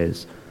various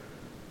ways,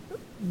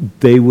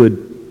 they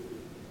would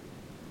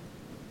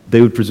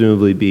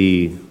presumably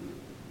be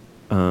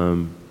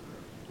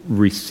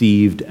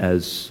received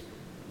as,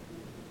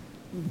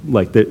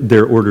 like,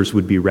 their orders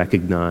would be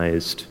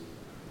recognized,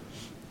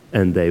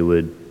 and they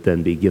would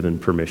then be given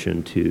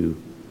permission to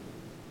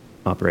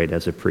operate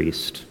as a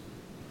priest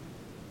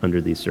under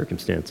these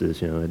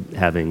circumstances,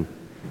 having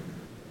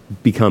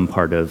become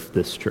part of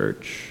this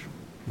church,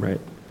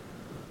 right?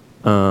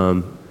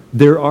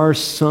 There are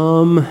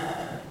some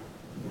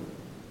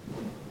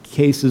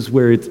cases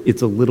where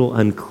it's a little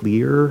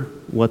unclear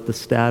what the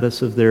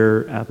status of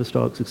their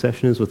apostolic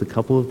succession is with a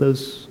couple of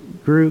those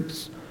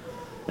groups.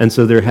 And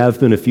so there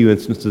have been a few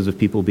instances of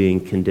people being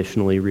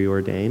conditionally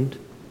reordained.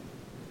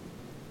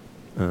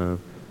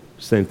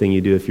 Same thing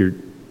you do if you're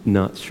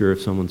not sure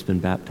if someone's been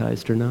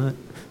baptized or not.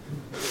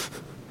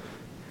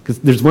 Because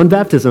there's one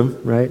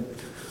baptism, right?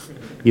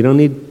 You don't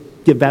need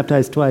to get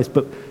baptized twice,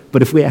 but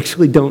if we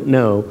actually don't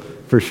know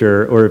for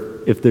sure,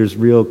 or if there's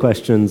real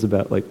questions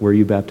about, like, were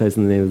you baptized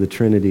in the name of the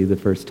Trinity the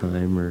first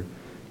time, or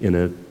in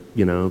a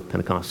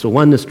Pentecostal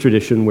oneness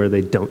tradition where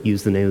they don't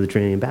use the name of the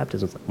Trinity in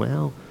baptism. It's like,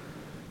 well,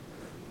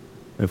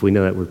 if we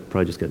know that, we're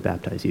probably just going to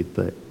baptize you.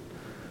 But,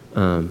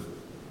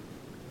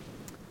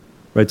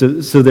 right,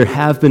 so there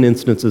have been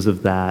instances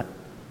of that.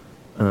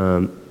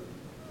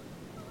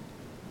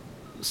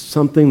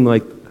 Something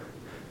like,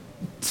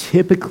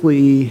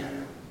 typically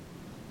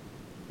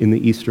in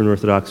the Eastern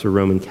Orthodox or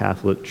Roman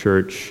Catholic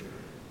Church,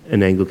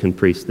 an Anglican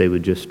priest, they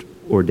would just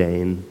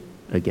ordain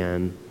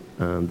again.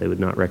 They would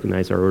not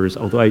recognize our orders.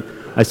 Although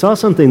I saw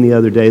something the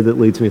other day that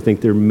leads me to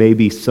think there may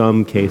be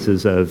some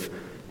cases of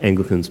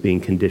Anglicans being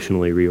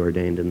conditionally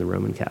reordained in the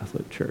Roman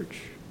Catholic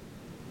Church.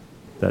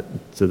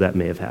 So that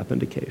may have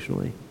happened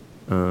occasionally.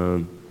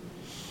 And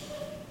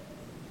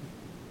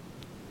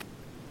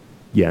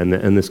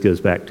this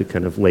goes back to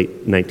kind of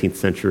late 19th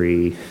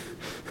century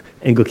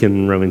Anglican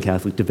and Roman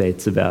Catholic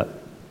debates about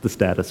the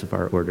status of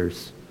our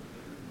orders.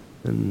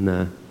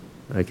 And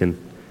I can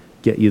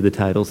get you the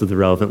titles of the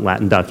relevant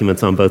Latin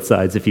documents on both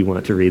sides if you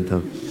want to read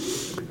them.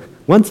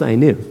 Once I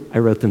knew. I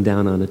wrote them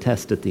down on a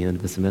test at the end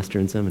of a semester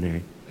in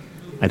seminary.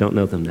 I don't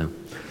know them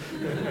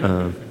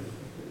now.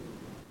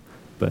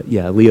 But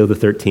yeah, Leo the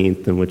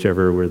 13th and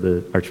whichever were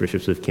the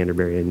archbishops of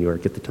Canterbury and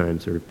York at the time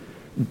sort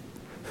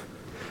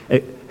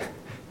of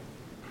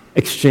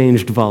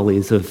exchanged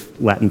volleys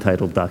of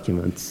Latin-titled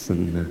documents.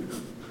 And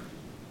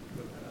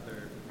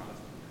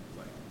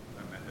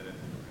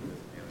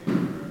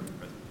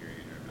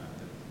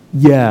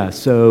yeah,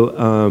 so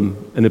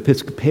an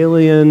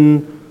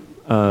Episcopalian,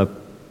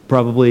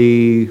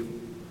 probably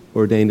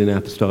ordained in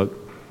apostolic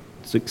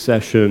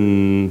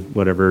succession,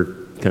 whatever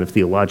kind of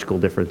theological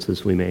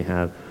differences we may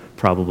have,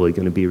 probably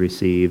going to be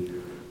received.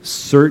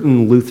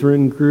 Certain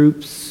Lutheran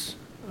groups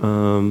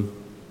and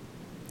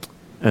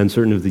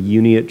certain of the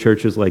Uniate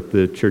churches like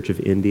the Church of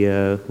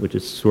India, which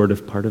is sort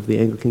of part of the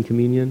Anglican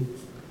Communion,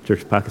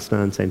 Church of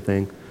Pakistan, same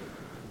thing.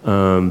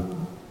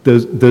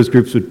 Those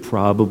groups would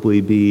probably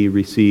be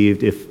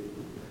received if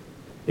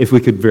we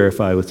could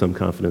verify with some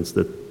confidence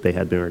that they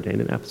had been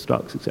ordained in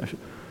apostolic succession.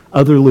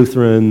 Other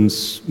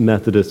Lutherans,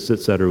 Methodists,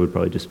 etc., would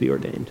probably just be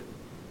ordained,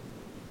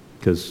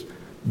 because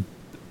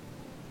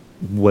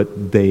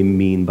what they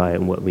mean by it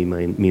and what we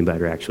mean by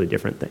it are actually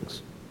different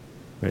things,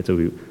 right?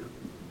 So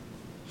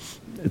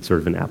it's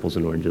sort of an apples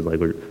and oranges. Like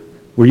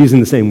we're using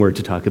the same word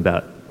to talk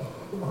about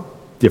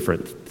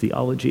different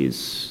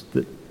theologies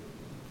that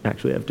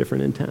actually have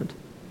different intent.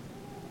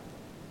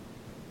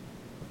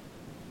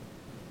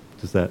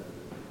 Does that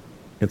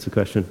answer the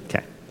question?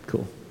 Okay,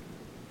 cool.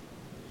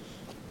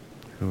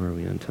 How are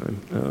we on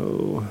time?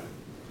 Oh,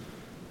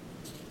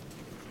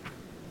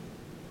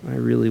 I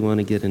really want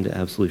to get into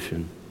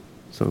absolution,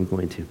 so I'm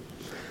going to.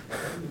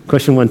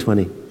 Question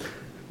 120.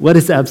 What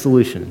is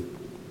absolution?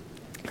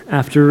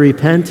 After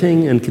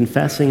repenting and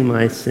confessing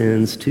my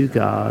sins to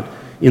God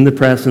in the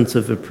presence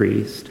of a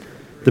priest,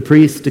 the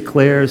priest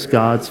declares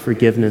God's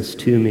forgiveness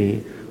to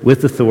me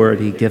with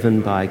authority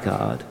given by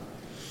God.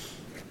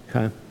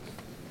 Okay?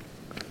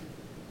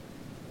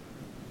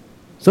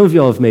 Some of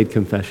y'all have made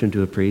confession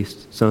to a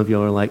priest. Some of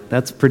y'all are like,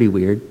 that's pretty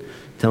weird.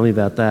 Tell me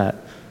about that.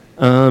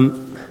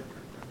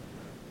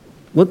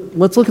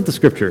 Let's look at the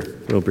scripture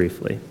real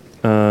briefly.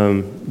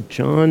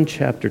 John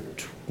chapter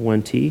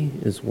 20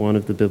 is one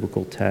of the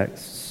biblical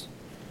texts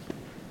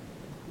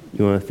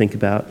you want to think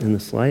about in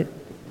this light.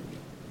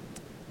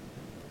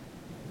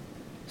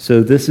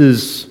 So this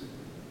is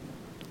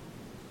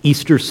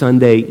Easter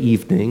Sunday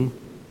evening.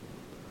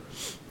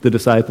 The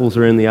disciples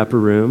are in the upper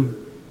room.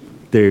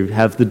 They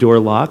have the door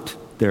locked.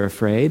 They're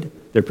afraid.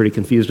 They're pretty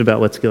confused about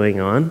what's going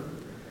on.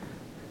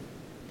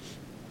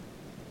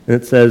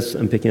 And it says,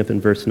 I'm picking up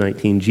in verse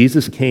 19,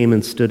 Jesus came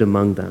and stood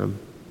among them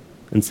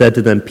and said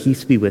to them,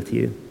 "Peace be with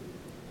you."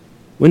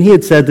 When he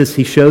had said this,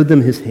 he showed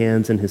them his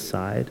hands and his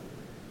side.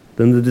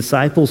 Then the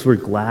disciples were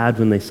glad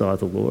when they saw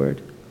the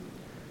Lord.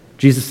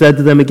 Jesus said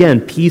to them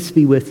again, "Peace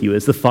be with you.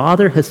 As the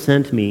Father has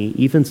sent me,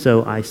 even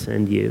so I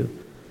send you."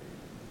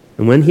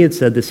 And when he had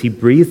said this, he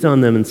breathed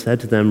on them and said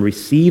to them,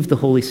 "Receive the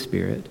Holy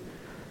Spirit.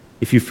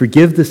 If you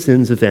forgive the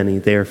sins of any,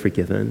 they are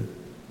forgiven.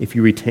 If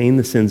you retain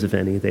the sins of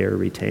any, they are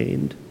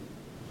retained."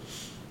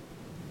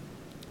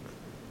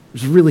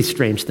 It's a really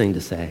strange thing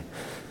to say.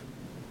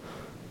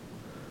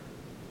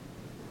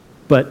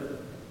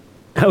 But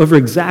however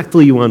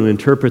exactly you want to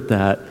interpret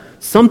that,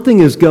 something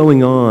is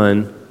going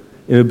on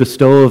in a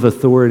bestowal of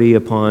authority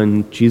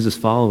upon Jesus'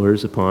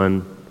 followers,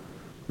 upon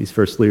these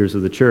first leaders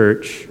of the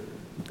church,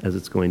 as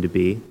it's going to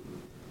be,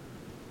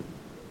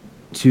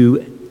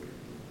 to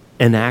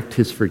enact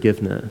his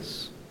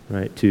forgiveness,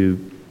 right? To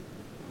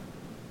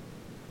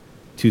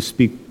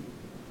speak,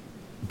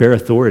 bear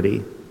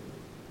authority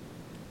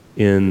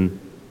in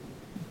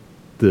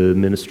the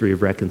ministry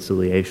of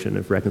reconciliation,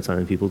 of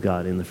reconciling people to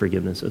God in the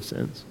forgiveness of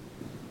sins.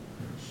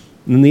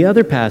 And then the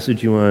other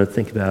passage you want to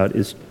think about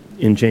is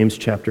in James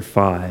chapter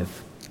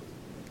 5.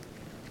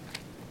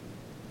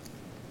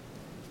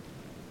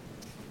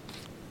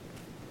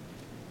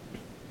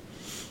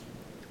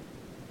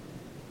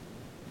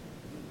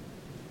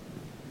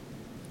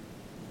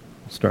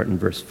 Start in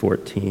verse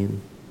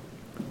 14.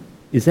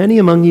 "Is any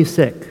among you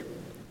sick?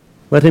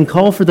 Let him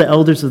call for the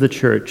elders of the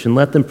church and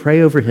let them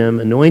pray over him,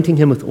 anointing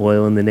him with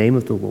oil in the name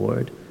of the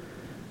Lord.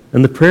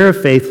 And the prayer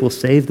of faith will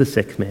save the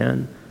sick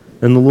man,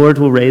 and the Lord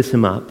will raise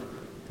him up.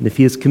 And if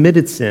he has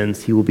committed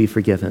sins, he will be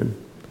forgiven.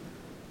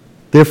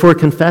 Therefore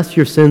confess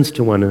your sins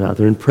to one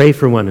another and pray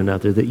for one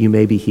another that you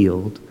may be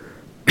healed.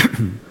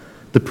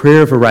 The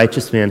prayer of a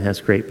righteous man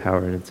has great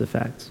power in its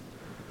effects."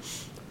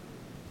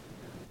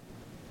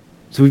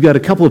 So we've got a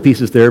couple of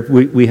pieces there.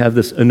 We have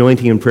this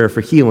anointing and prayer for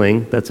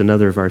healing. That's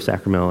another of our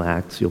sacramental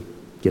acts. You'll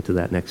get to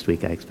that next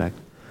week, I expect.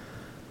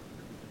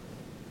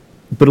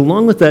 But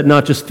along with that,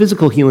 not just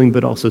physical healing,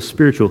 but also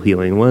spiritual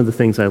healing. One of the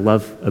things I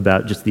love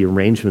about just the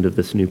arrangement of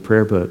this new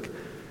prayer book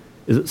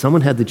is that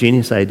someone had the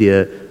genius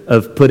idea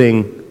of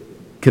putting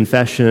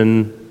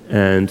confession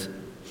and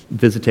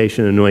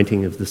visitation and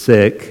anointing of the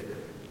sick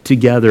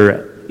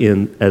together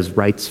as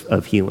rites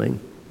of healing.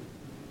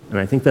 And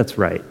I think that's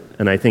right.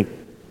 And I think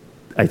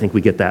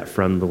we get that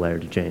from the letter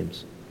of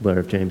James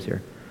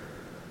here.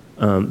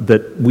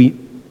 That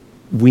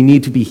we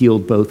need to be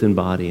healed both in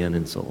body and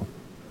in soul.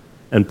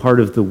 And part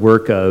of the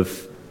work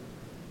of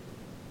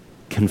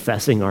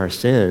confessing our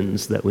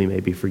sins that we may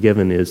be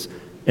forgiven is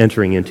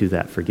entering into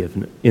that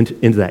forgiveness,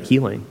 into that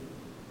healing,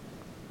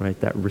 right?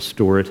 That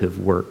restorative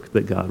work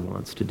that God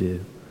wants to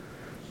do.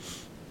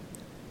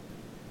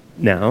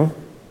 Now,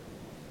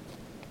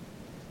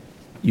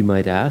 you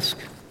might ask,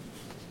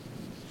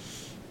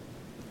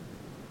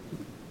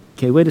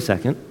 okay, wait a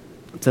second.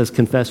 It says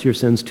confess your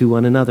sins to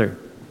one another.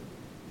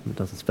 It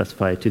doesn't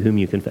specify to whom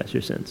you confess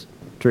your sins.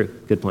 True,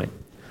 good point.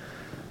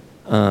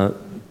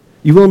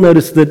 You will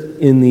notice that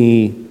in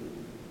the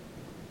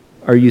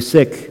 "Are you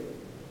sick?"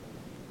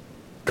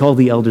 call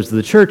the elders of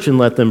the church and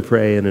let them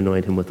pray and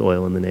anoint him with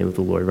oil in the name of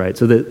the Lord, right?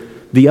 So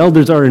that the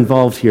elders are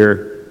involved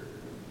here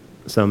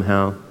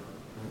somehow.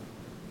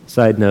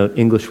 Side note,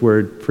 English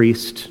word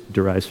priest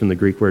derives from the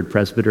Greek word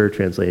presbyter,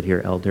 translated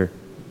here elder.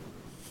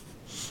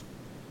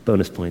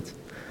 Bonus points.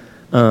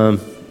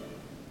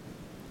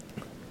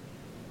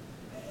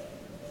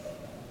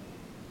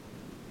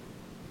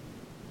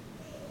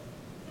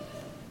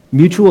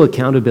 Mutual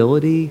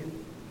accountability,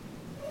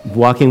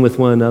 walking with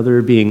one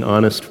another, being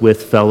honest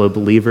with fellow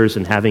believers,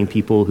 and having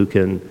people who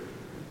can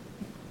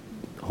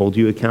hold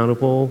you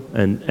accountable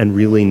and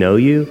really know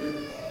you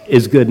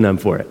is good, and I'm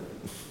for it.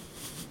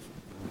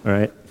 All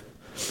right?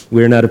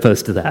 We're not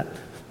opposed to that.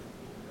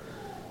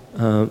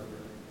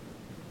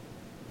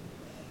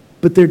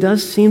 But there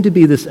does seem to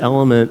be this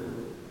element,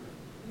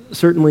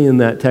 certainly in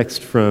that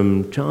text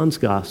from John's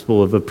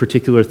Gospel, of a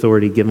particular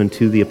authority given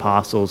to the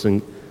apostles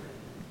and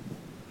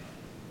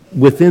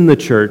within the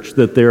church,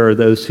 that there are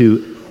those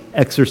who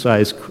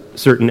exercise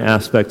certain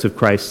aspects of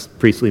Christ's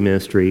priestly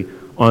ministry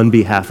on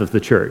behalf of the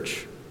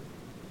church.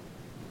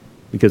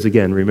 Because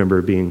again,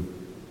 remember, being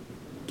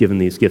given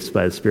these gifts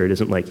by the Spirit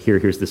isn't like,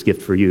 here's this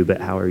gift for you, but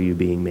how are you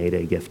being made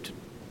a gift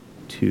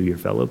to your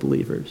fellow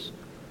believers?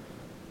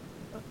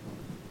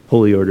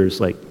 Holy orders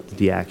like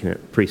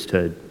diaconate,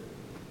 priesthood,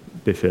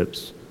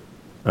 bishops.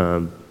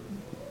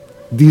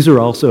 These are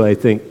also, I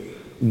think,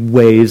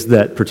 ways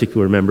that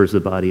particular members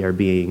of the body are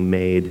being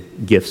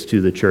made gifts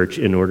to the church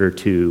in order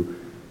to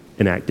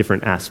enact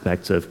different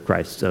aspects of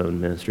Christ's own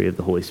ministry, of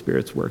the Holy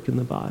Spirit's work in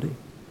the body.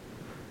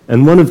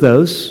 And one of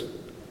those,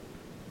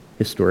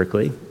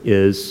 historically,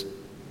 is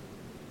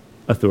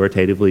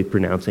authoritatively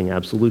pronouncing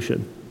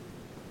absolution,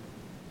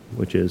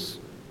 which is,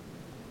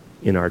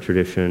 in our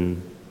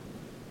tradition,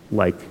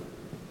 like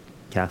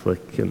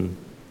Catholic and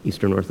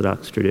Eastern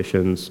Orthodox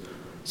traditions,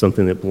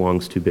 something that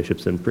belongs to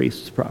bishops and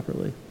priests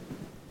properly.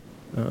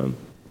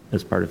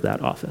 As part of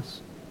that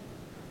office.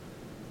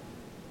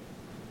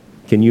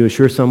 Can you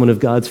assure someone of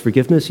God's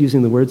forgiveness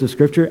using the words of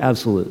Scripture?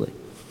 Absolutely.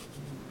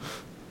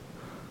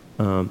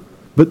 But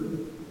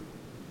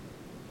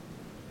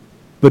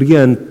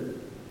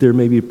again, there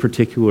may be a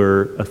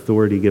particular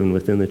authority given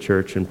within the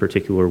church and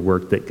particular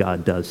work that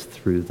God does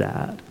through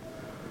that.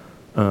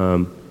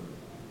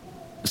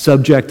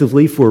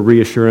 Subjectively, for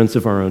reassurance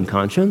of our own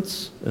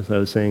conscience, as I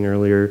was saying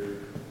earlier,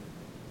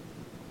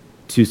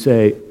 to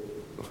say,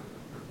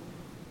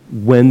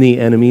 when the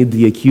enemy,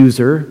 the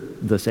accuser,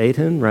 the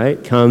Satan,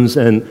 right, comes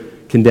and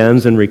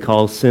condemns and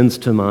recalls sins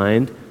to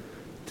mind,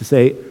 to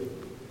say,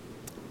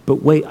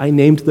 but wait, I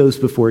named those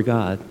before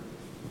God.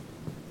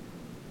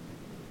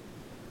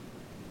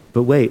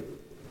 But wait,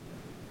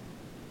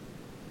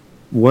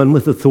 one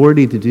with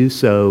authority to do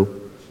so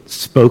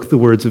spoke the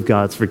words of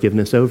God's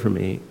forgiveness over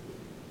me.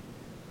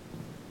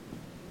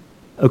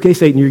 Okay,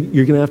 Satan,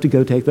 you're going to have to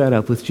go take that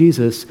up with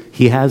Jesus.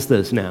 He has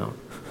those now.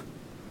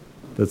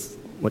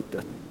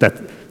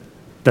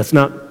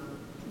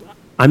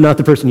 I'm not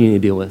the person you need to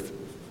deal with.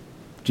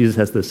 Jesus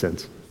has those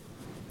sins.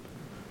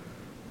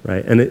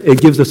 Right? And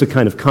it gives us a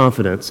kind of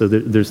confidence. So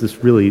there's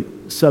this really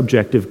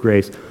subjective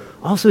grace.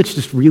 Also, it's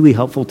just really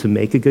helpful to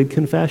make a good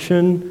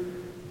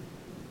confession,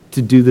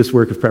 to do this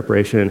work of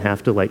preparation and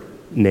have to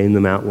name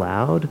them out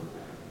loud.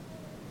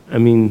 I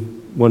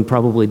mean, one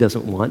probably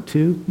doesn't want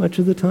to much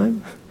of the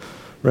time.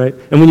 Right?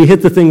 And when you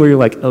hit the thing where you're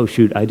like, oh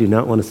shoot, I do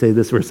not want to say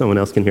this where someone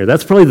else can hear,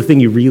 that's probably the thing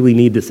you really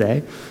need to say.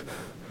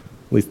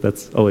 At least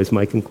that's always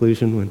my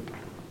conclusion when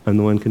I'm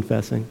the one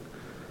confessing.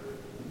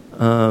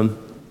 I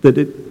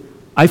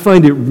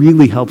find it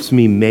really helps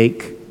me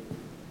make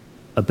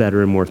a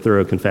better and more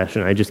thorough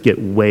confession. I just get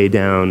way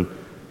down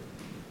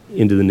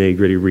into the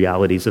nitty-gritty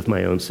realities of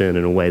my own sin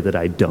in a way that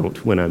I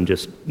don't when I'm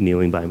just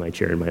kneeling by my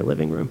chair in my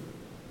living room.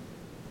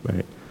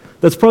 Right?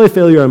 That's probably a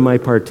failure on my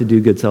part to do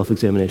good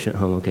self-examination at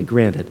home. Okay,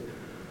 granted.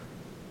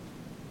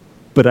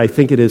 But I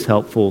think it is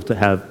helpful to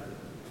have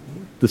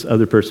this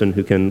other person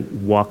who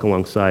can walk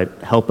alongside,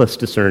 help us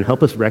discern,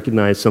 help us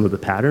recognize some of the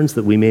patterns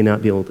that we may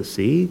not be able to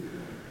see,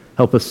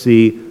 help us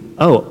see,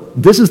 oh,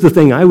 this is the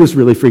thing I was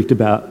really freaked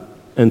about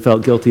and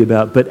felt guilty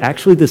about, but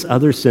actually this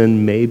other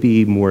sin may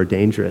be more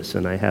dangerous,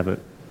 and I haven't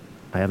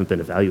been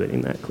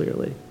evaluating that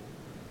clearly.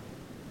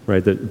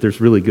 Right? That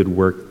there's really good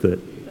work that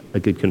a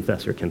good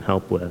confessor can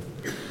help with.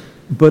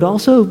 But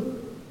also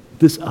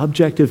this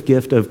objective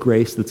gift of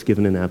grace that's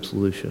given in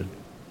absolution.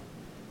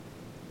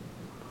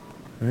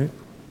 Right?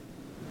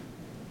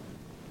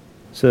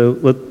 So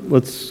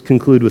let's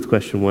conclude with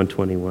question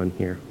 121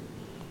 here.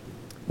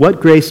 What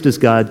grace does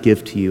God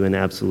give to you in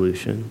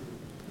absolution?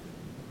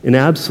 In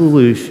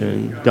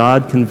absolution,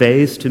 God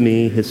conveys to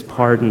me his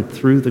pardon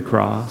through the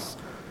cross,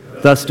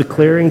 thus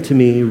declaring to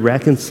me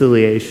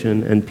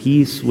reconciliation and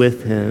peace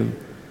with him,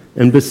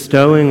 and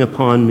bestowing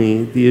upon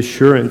me the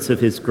assurance of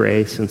his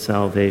grace and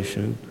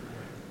salvation.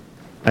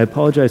 I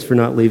apologize for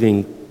not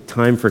leaving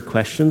time for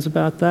questions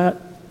about that,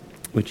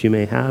 which you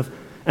may have,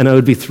 and I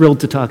would be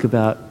thrilled to talk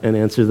about and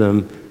answer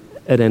them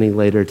at any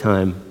later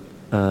time.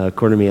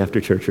 Corner me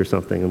after church or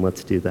something, and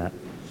let's do that.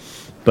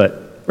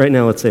 But right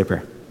now, let's say a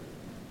prayer.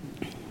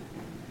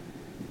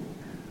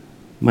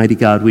 Mighty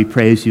God, we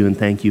praise you and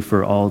thank you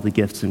for all the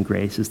gifts and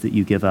graces that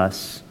you give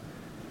us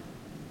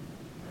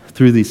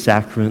through these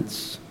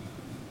sacraments,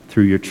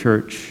 through your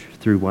church,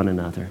 through one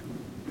another.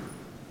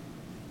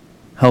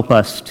 Help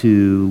us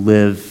to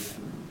live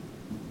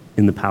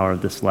in the power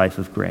of this life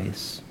of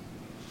grace.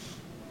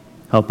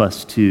 Help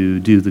us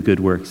to do the good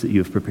works that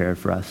you have prepared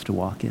for us to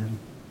walk in.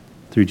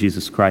 Through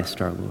Jesus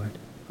Christ our Lord.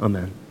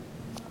 Amen.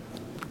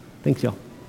 Thanks, y'all.